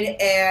destroyed,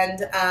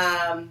 and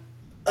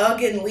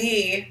Ugg and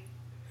Lee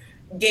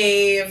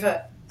gave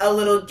a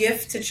little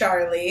gift to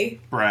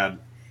Charlie. Brad,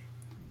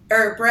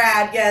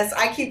 yes.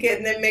 I keep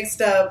getting them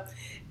mixed up.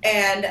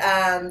 And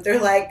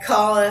they're like,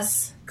 call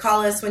us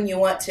when you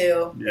want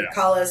to. Yeah.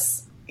 Call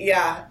us.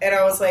 Yeah, and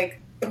I was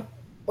like,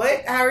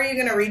 what? How are you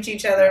going to reach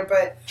each other?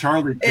 But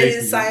Charlie it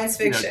is science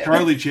fiction. Yeah,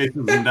 Charlie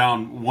chases them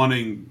down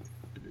wanting...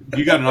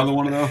 You got another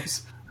one of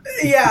those?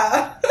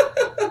 Yeah.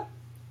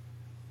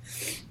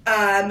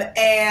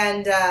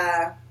 And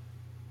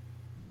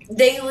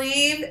they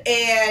leave,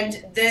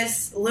 and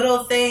this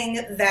little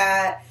thing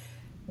that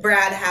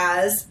Brad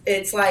has,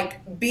 it's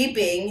like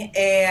beeping,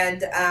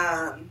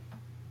 and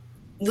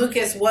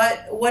Lucas,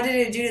 what did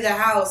it do to the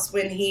house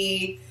when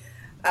he...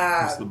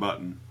 Press the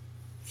button.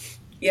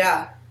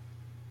 Yeah.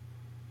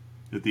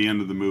 At the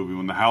end of the movie,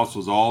 when the house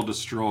was all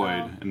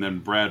destroyed, and then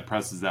Brad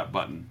presses that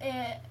button.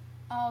 It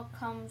all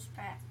comes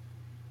back.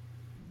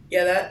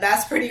 Yeah,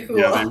 that's pretty cool.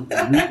 Yeah,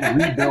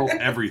 they rebuilt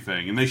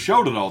everything, and they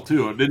showed it all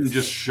too. It didn't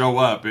just show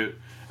up.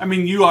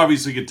 You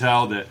obviously could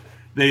tell that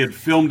they had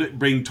filmed it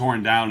being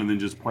torn down and then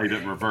just played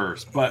it in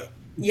reverse. But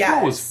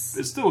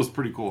it still was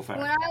pretty cool effect.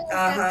 When I looked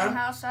at the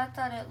house, I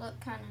thought it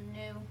looked kind of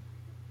new.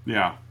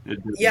 Yeah,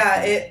 it did.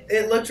 Yeah,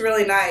 it looked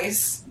really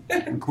nice.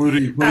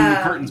 including putting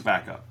the curtains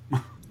back up.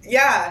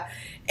 Yeah,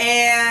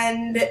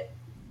 and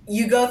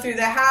you go through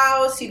the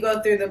house, you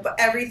go through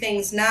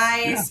everything's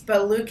nice,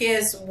 but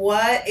Lucas,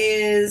 what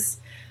is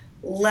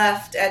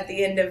left at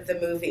the end of the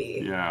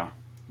movie? Yeah,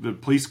 the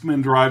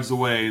policeman drives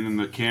away, and then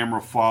the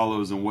camera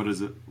follows, and what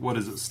does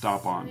it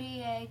stop on?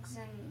 3 eggs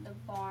in the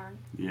barn.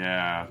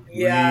 Yeah.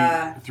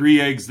 Yeah.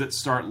 3 eggs that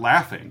start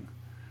laughing.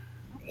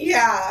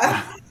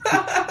 Yeah.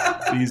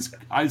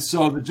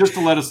 So just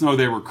to let us know,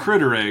 they were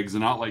critter eggs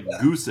and not like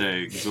goose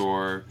eggs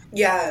or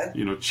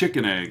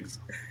chicken eggs.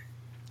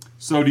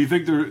 So do you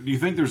think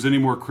there's any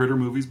more critter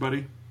movies,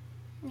 buddy?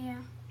 Yeah.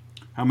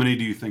 How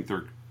many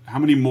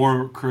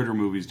more critter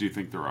movies do you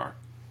think there are?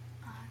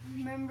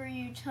 remember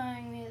you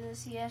telling me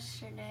this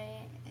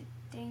yesterday. I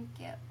think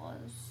it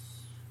was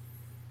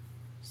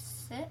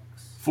 6.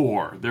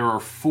 4. There are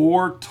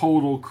 4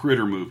 total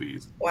Critter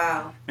movies.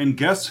 Wow. And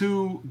guess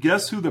who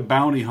the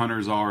bounty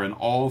hunters are in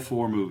all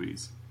 4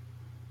 movies?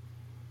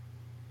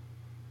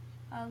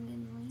 Ugg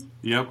and Lee.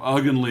 Yep,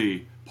 Ugg and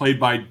Lee, played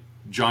by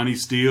Johnny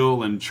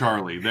Steele and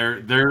Charlie.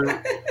 They're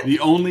the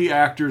only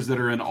actors that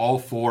are in all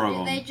 4 of Did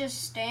them. they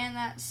just stay in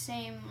that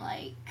same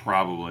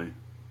Probably.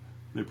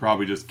 They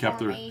probably just kept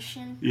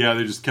formation?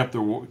 they just kept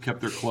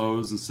their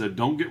clothes and said,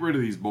 "Don't get rid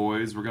of these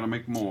boys. We're gonna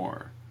make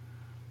more."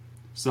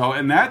 So,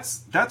 and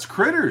that's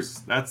Critters.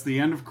 That's the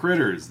end of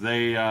Critters.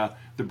 They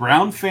the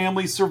Brown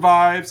family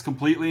survives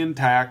completely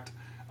intact.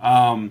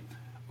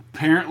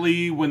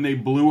 Apparently, when they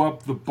blew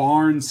up the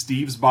barn,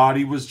 Steve's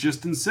body was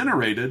just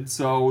incinerated,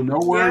 so no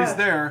worries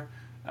there.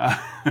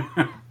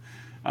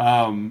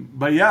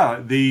 But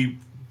yeah, the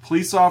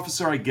police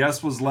officer, I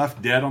guess, was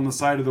left dead on the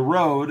side of the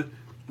road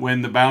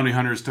when the bounty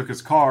hunters took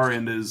his car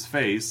into his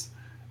face.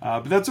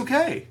 But that's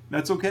okay.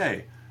 That's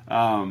okay.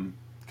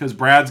 Because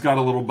Brad's got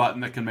a little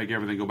button that can make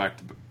everything go back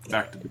to the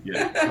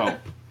beginning. So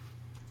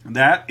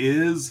that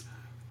is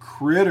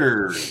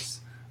Critters.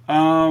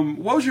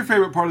 What was your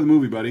favorite part of the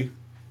movie, buddy?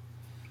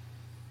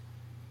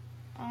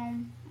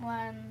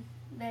 When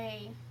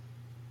they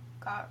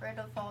got rid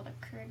of all the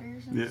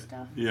critters and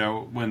stuff. Yeah,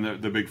 when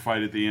the big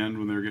fight at the end,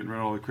 when they were getting rid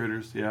of all the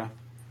critters. Yeah.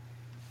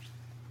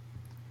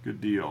 Good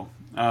deal.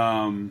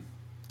 Shall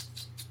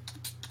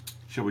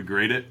we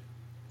grade it?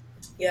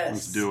 Yes.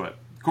 Let's do it.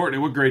 Courtney,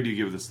 what grade do you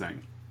give this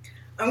thing?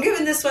 I'm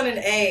giving this one an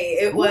A.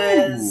 It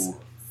was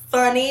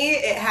funny.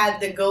 It had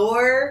the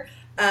gore.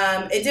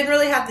 It didn't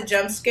really have the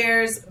jump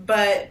scares,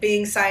 but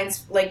being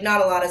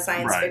not a lot of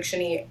science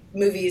fiction-y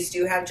movies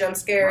do have jump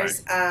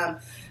scares. Right.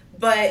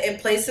 But in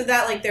place of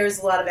that, there's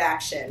a lot of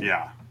action.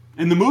 Yeah.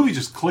 And the movie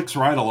just clicks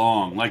right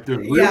along.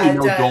 There's really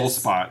no dull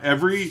spot.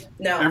 Every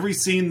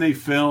scene they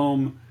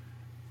film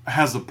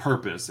has a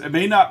purpose. It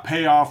may not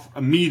pay off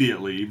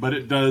immediately, but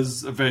it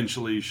does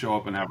eventually show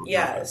up and have a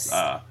purpose.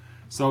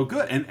 So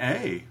good. An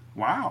A.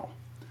 Wow.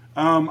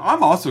 I'm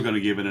also going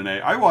to give it an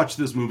A. I watched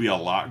this movie a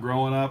lot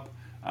growing up.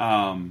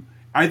 I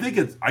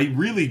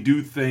really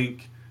do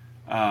think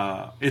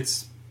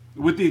it's,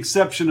 with the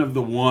exception of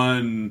the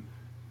one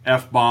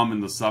F-bomb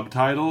in the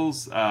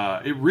subtitles,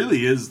 it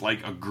really is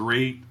a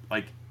great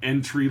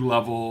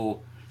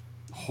entry-level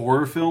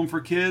horror film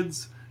for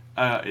kids.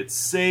 It's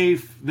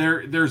safe.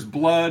 There's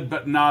blood,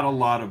 but not a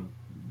lot of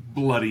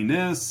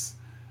bloodiness.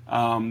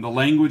 The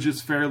language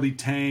is fairly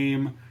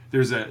tame.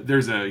 There's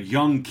a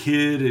young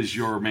kid as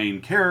your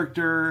main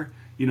character,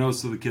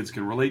 so the kids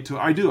can relate to it.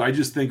 I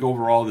just think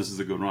overall this is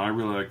a good one. I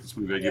really like this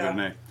movie. I give it an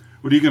A.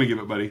 What are you going to give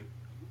it, buddy?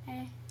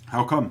 A.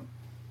 How come?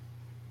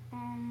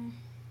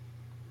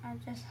 I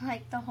just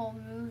like the whole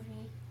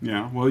movie.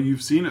 Yeah, well,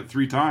 you've seen it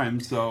 3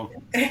 times, so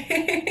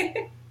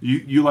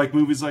you like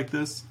movies like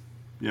this?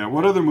 Yeah.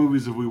 What other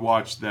movies have we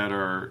watched that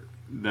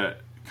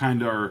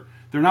kind of are?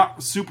 They're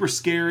not super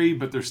scary,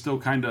 but they're still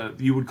kind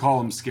of, you would call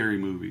them scary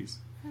movies.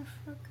 I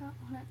forgot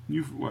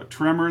what.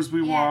 Tremors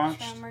we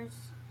watched. Tremors.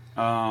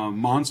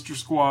 Monster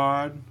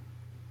Squad.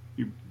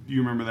 You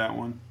remember that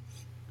one?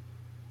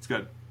 It's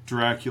got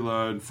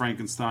Dracula and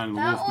Frankenstein and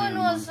the Wolfman. That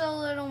one was a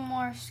little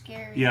more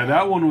scary. Yeah,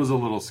 that one was a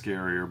little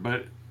scarier,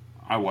 but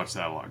I watched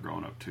that a lot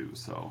growing up too.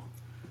 So.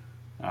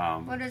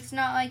 But it's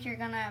not like you're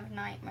gonna have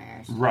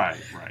nightmares.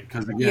 Right.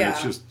 Because again,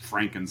 it's just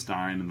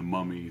Frankenstein and the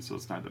Mummy, so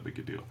it's not that big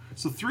a deal.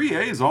 So 3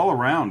 A's all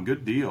around.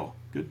 Good deal.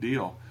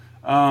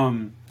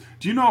 Do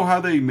you know how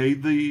they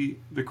made the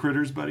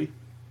critters, buddy?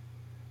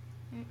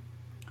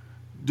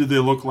 Did they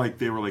look like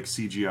they were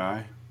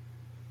CGI,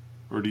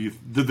 or did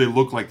they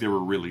look like they were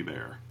really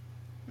there?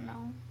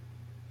 No,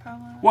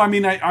 probably. Well, I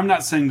mean, I'm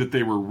not saying that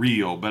they were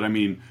real, but I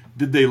mean,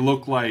 did they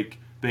look like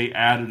they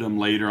added them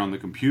later on the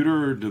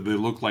computer, or did they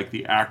look like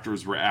the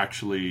actors were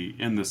actually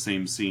in the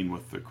same scene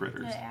with the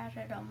critters? They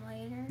added them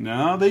later?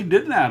 No, they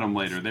didn't add them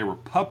later. They were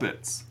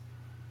puppets.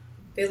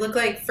 They look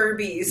like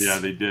Furbies. Yeah,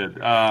 they did.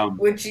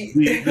 Lucas,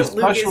 you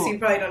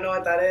probably don't know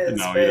what that is.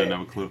 No, you don't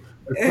have a clue.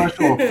 The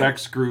special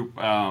effects group...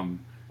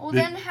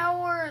 then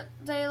how were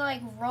they,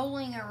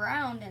 rolling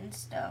around and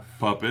stuff?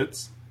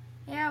 Puppets.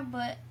 Yeah,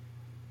 but...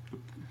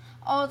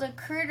 all the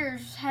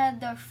critters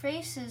had their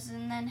faces,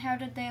 and then how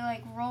did they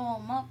roll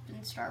them up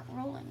and start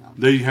rolling them?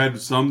 They had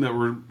some that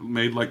were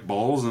made like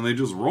balls, and they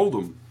just rolled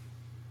them.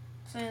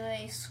 So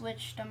they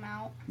switched them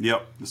out.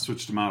 Yep, they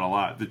switched them out a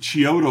lot. The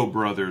Chiodo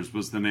Brothers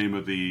was the name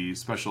of the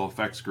special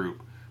effects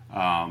group,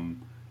 and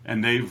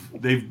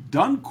they've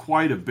done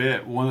quite a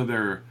bit. One of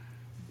their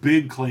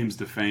big claims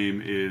to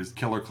fame is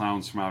Killer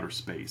Clowns from Outer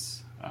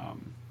Space. I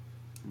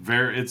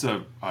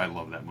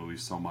love that movie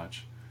so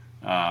much.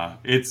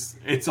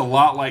 It's a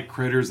lot like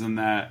Critters in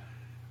that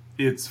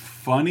it's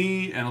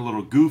funny and a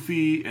little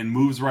goofy and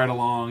moves right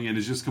along and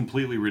is just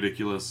completely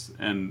ridiculous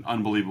and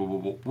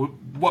unbelievable.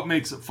 What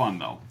makes it fun,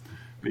 though?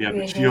 But yeah,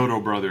 the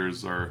Chiodo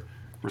Brothers are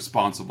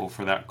responsible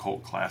for that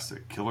cult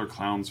classic, Killer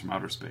Clowns from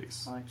Outer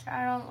Space. Which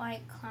I don't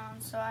like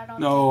clowns, so I don't.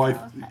 No,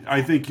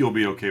 I think you'll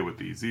be okay with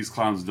these. These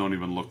clowns don't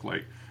even look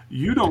like.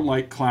 you don't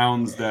like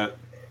clowns that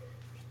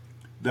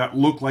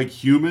look like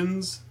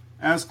humans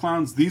as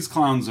clowns. These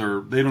clowns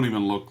they don't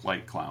even look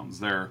like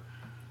clowns. I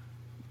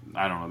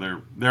don't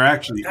know. They're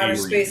actually Outer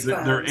aliens. space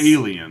clowns. They're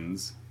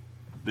aliens.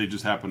 They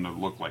just happen to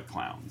look like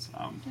clowns.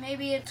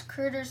 Maybe it's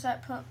critters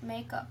that put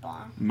makeup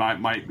on.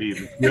 Might be.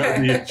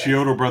 The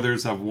Chiodo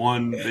brothers have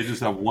one. They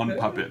just have one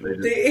puppet. They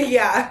just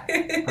Yeah.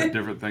 put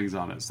different things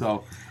on it.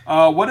 So,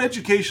 what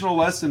educational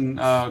lesson,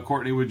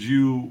 Courtney, would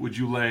you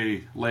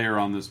layer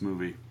on this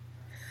movie?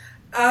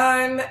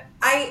 I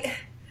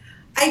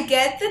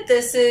get that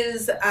this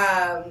is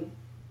I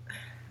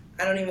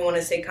don't even want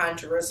to say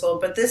controversial,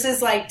 but this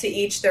is like to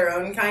each their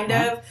own kind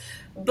of.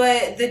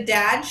 But the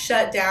dad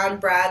shut down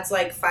Brad's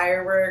like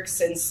fireworks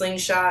and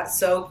slingshot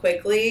so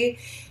quickly,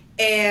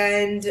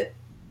 and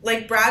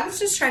like Brad was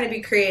just trying to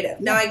be creative.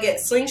 Now I get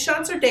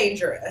slingshots are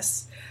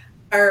dangerous,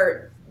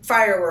 or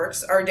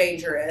fireworks are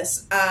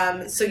dangerous.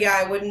 So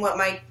yeah, I wouldn't want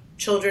my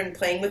children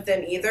playing with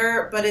them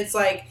either. But it's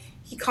like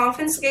he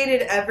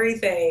confiscated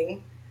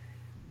everything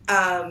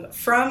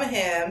from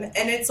him,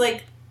 and it's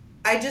like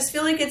I just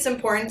feel like it's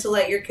important to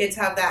let your kids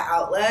have that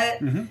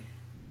outlet.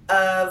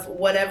 Of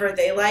whatever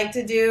they like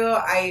to do.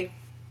 I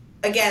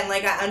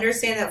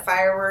understand that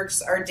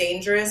fireworks are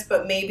dangerous,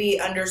 but maybe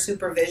under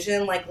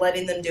supervision, like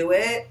letting them do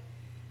it.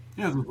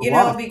 Yeah, there's a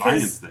lot of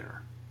science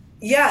there.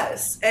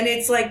 Yes, and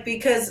it's like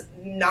because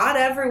not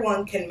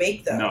everyone can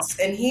make those, No.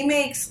 and he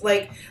makes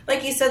like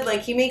you said,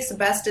 like he makes the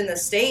best in the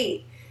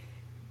state.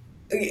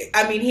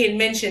 I mean, he had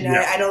mentioned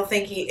I don't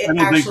think he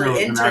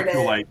actually entered it.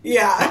 Like,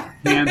 yeah,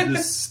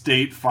 Kansas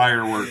State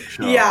fireworks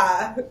show.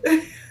 Yeah.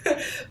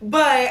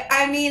 But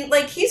I mean,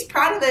 like he's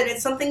proud of it.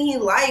 It's something he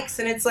likes,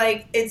 and it's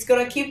like it's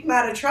gonna keep him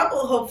out of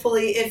trouble.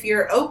 Hopefully, if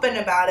you're open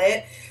about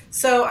it.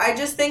 So I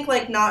just think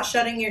like not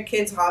shutting your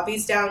kids'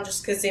 hobbies down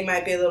just because they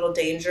might be a little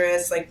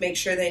dangerous. Like make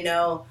sure they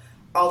know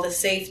all the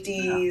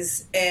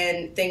safeties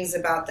and things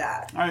about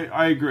that.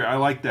 I agree. I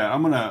like that.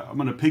 I'm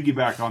gonna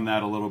piggyback on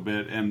that a little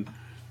bit, and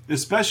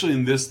especially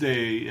in this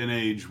day and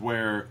age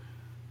where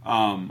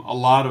a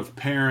lot of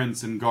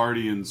parents and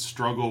guardians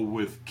struggle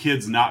with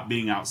kids not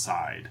being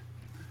outside.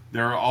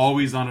 They're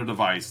always on a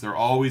device. They're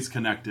always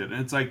connected. And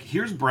it's like,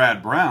 here's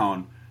Brad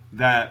Brown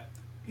that,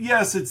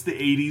 yes, it's the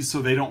 80s, so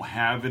they don't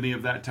have any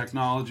of that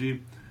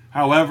technology.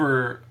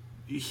 However,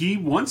 he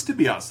wants to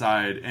be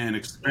outside and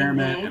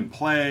experiment and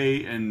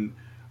play. And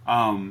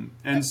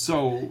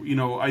so,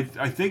 I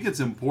think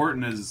it's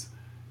important as,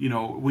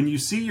 when you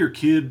see your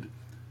kid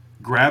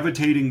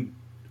gravitating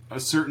a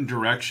certain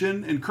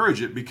direction,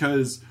 encourage it,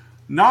 because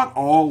not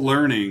all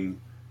learning,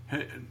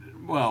 let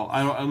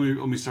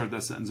me start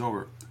that sentence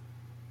over.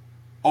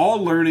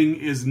 All learning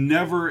is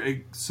never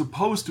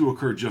supposed to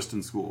occur just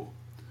in school.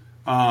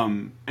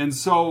 And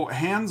so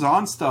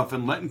hands-on stuff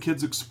and letting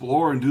kids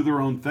explore and do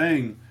their own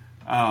thing,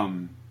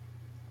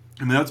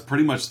 that's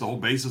pretty much the whole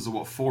basis of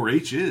what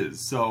 4-H is.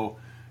 So,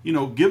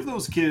 give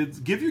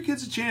your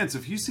kids a chance.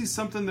 If you see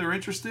something they're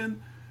interested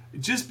in,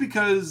 just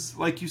because,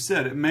 like you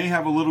said, it may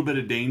have a little bit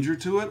of danger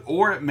to it,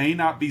 or it may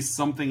not be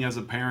something as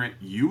a parent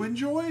you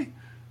enjoy,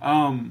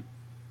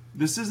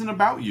 this isn't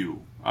about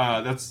you.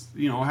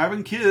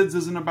 Having kids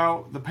isn't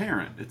about the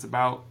parent. It's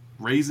about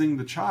raising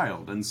the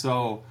child. And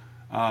so,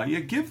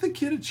 give the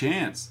kid a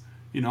chance.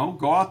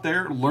 Go out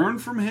there, learn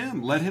from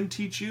him. Let him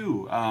teach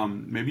you.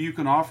 Maybe you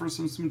can offer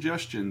some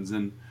suggestions,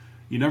 and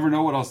you never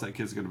know what else that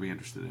kid's going to be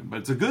interested in. But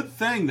it's a good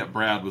thing that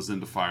Brad was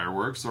into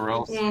fireworks, or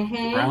else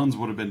the Browns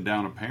would have been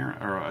down a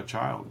parent or a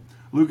child.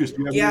 Lucas,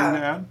 do you have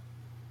anything to add?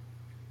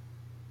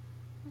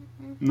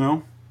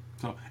 No?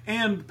 So,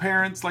 and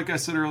parents, like I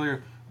said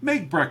earlier,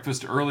 make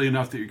breakfast early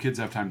enough that your kids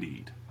have time to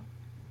eat.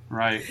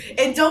 Right?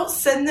 And don't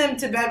send them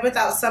to bed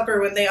without supper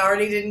when they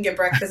already didn't get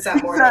breakfast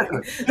that morning.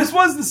 Exactly. This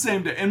was the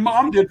same day, and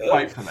Mom did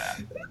fight for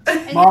that.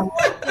 And Mom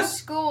went to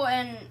school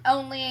and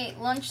only ate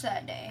lunch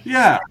that day.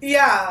 Yeah.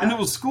 Yeah. And it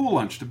was school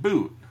lunch to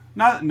boot.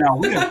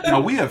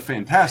 We have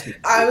fantastic.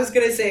 I was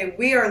gonna say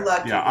we are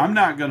lucky. Yeah, I'm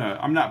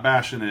not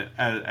bashing it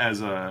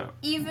as a.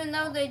 Even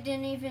though they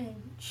didn't even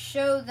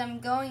show them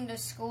going to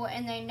school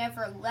and they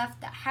never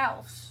left the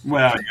house.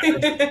 Well,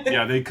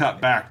 yeah, they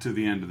cut back to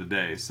the end of the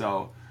day.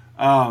 So,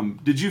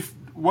 did you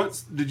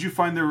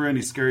find there were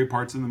any scary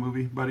parts in the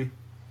movie, buddy?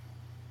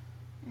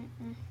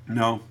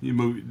 No,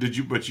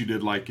 but you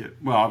did like it.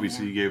 Well,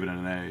 obviously you gave it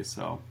an A.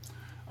 So,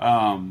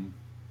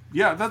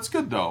 yeah, that's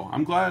good though.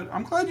 I'm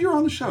glad you were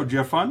on the show. Did you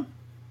have fun?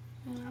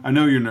 I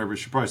know you're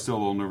nervous. You're probably still a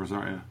little nervous,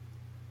 aren't you?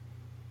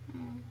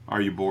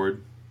 Are you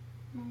bored?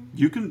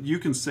 You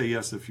can say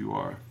yes if you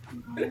are.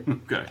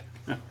 Okay.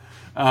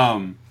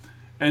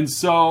 And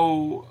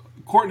so,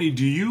 Courtney,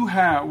 do you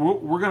have?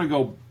 We're going to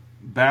go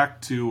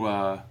back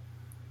to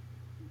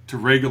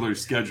regular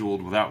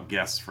scheduled without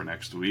guests for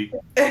next week.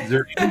 Is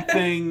there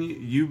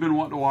anything you've been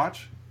wanting to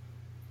watch?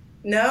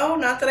 No,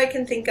 not that I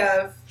can think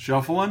of.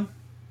 Shuffling?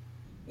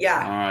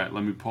 Yeah. All right,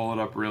 let me pull it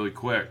up really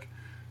quick.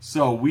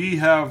 So we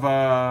have.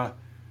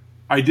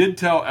 I did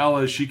tell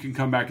Ella she can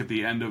come back at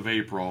the end of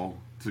April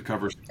to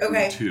cover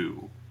season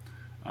 2.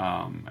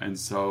 And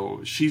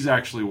so she's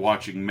actually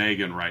watching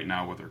Megan right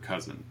now with her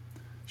cousin.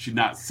 She'd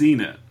not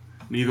seen it,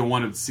 Neither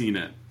one had seen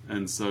it,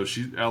 and so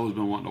Ella's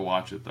been wanting to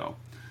watch it though.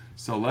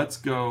 So let's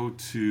go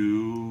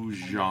to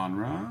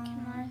genre.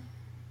 Can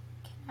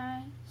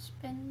I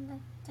spin the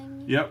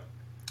thing? Yep.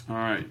 All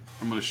right.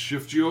 I'm going to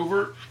shift you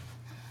over.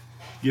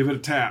 Give it a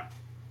tap.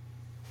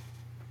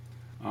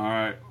 All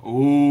right.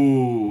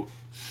 Ooh.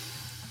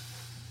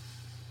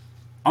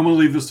 I'm going to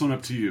leave this one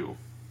up to you.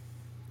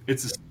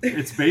 It's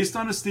based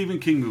on a Stephen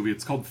King movie.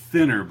 It's called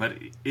Thinner, but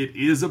it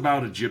is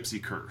about a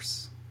gypsy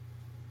curse.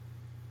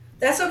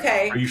 That's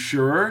okay. Are you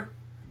sure?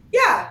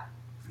 Yeah.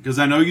 Because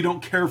I know you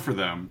don't care for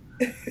them.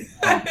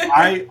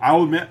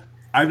 I'll admit,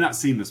 I've not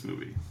seen this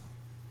movie.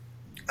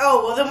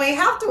 Oh, well, then we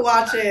have to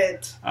watch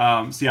it.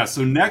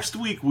 So next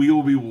week we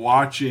will be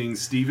watching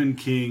Stephen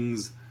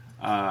King's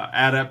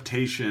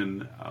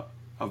adaptation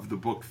of the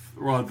book,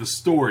 or the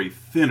story,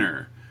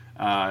 Thinner.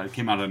 It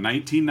came out in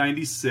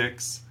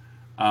 1996.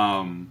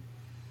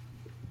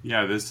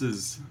 This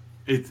is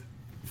it.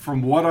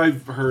 From what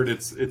I've heard,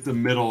 it's the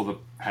middle of the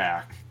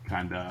pack,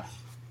 kind of.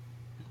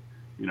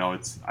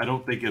 I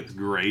don't think it's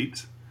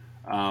great.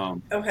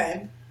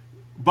 Okay.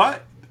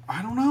 But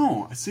I don't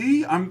know.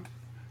 See,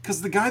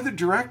 because the guy that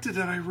directed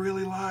it, I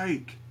really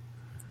like.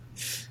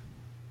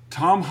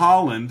 Tom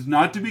Holland,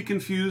 not to be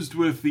confused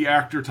with the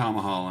actor Tom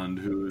Holland,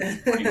 who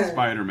is playing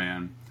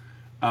Spider-Man.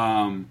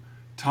 Tom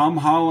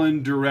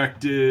Holland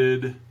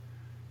directed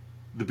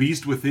The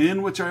Beast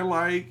Within, which I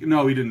like.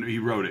 No, he didn't. He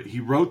wrote it. He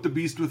wrote The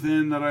Beast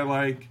Within that I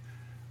like.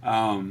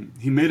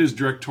 He made his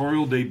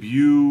directorial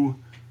debut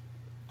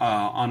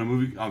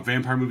on a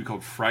vampire movie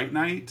called Fright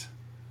Night.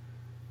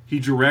 He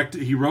wrote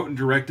and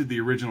directed the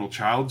original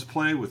Child's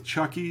Play with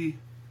Chucky.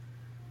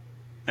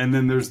 And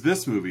then there's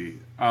this movie.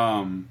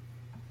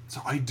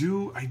 So I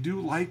do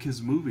like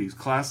his movies.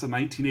 Class of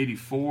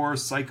 1984,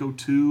 Psycho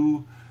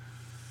 2.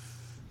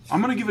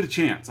 I'm going to give it a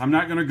chance. I'm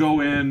not going to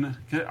go in.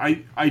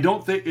 I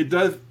don't think it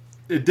does.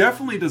 It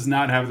definitely does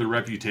not have the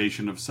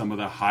reputation of some of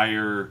the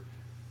higher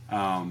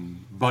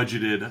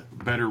budgeted,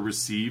 better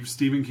received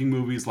Stephen King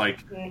movies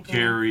like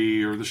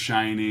Carrie or The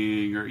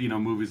Shining or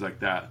movies like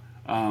that.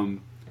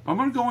 I'm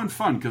going to go in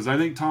fun because I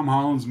think Tom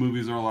Holland's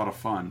movies are a lot of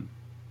fun.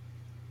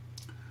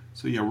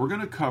 So yeah, we're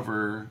going to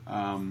cover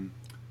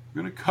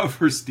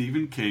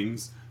Stephen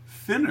King's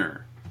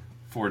Thinner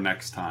for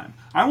next time.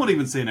 I won't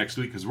even say next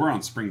week because we're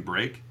on spring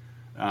break.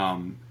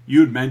 You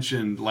had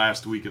mentioned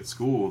last week at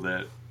school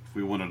that if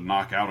we wanted to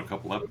knock out a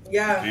couple episodes, we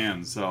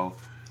can. So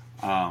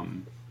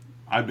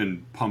I've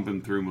been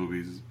pumping through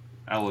movies.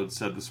 Ella had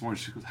said this morning,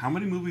 she goes, "How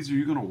many movies are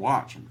you going to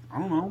watch?" I'm like, I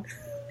don't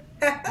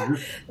know.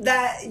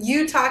 That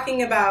you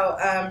talking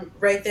about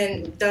right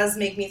then does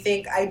make me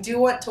think I do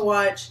want to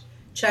watch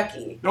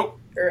Chucky. Nope.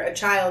 Or A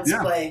Child's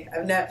Play.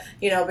 I've never,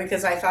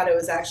 because I thought it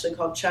was actually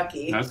called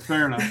Chucky. That's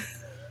fair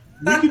enough.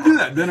 We could do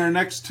that. Then our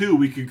next two,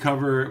 we could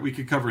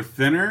cover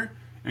Thinner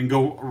and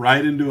go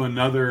right into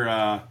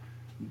another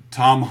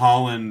Tom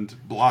Holland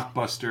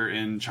blockbuster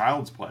in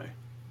Child's Play.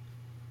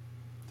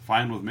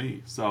 Fine with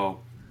me.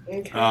 So,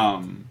 okay.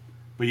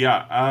 But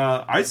yeah,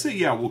 I'd say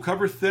we'll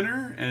cover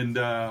Thinner, and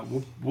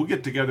we'll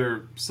get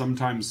together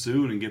sometime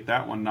soon and get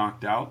that one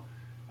knocked out.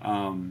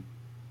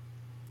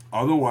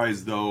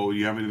 Otherwise, though,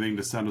 you have anything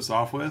to send us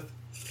off with?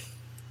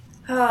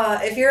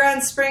 If you're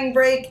on spring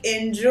break,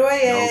 enjoy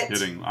it. No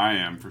kidding, I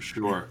am for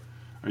sure.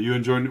 Are you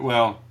enjoying it?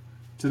 Well,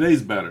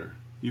 today's better.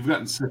 You've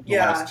gotten sick the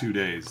last 2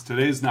 days.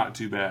 Today's not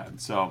too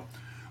bad. So,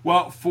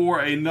 well,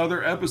 for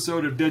another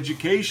episode of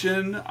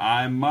Deducation,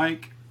 I'm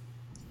Mike.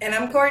 And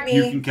I'm Courtney.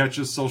 You can catch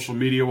us social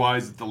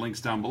media-wise at the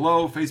links down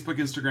below, Facebook,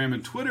 Instagram,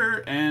 and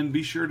Twitter. And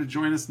be sure to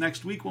join us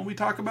next week when we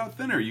talk about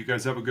Thinner. You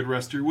guys have a good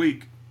rest of your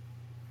week.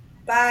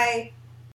 Bye.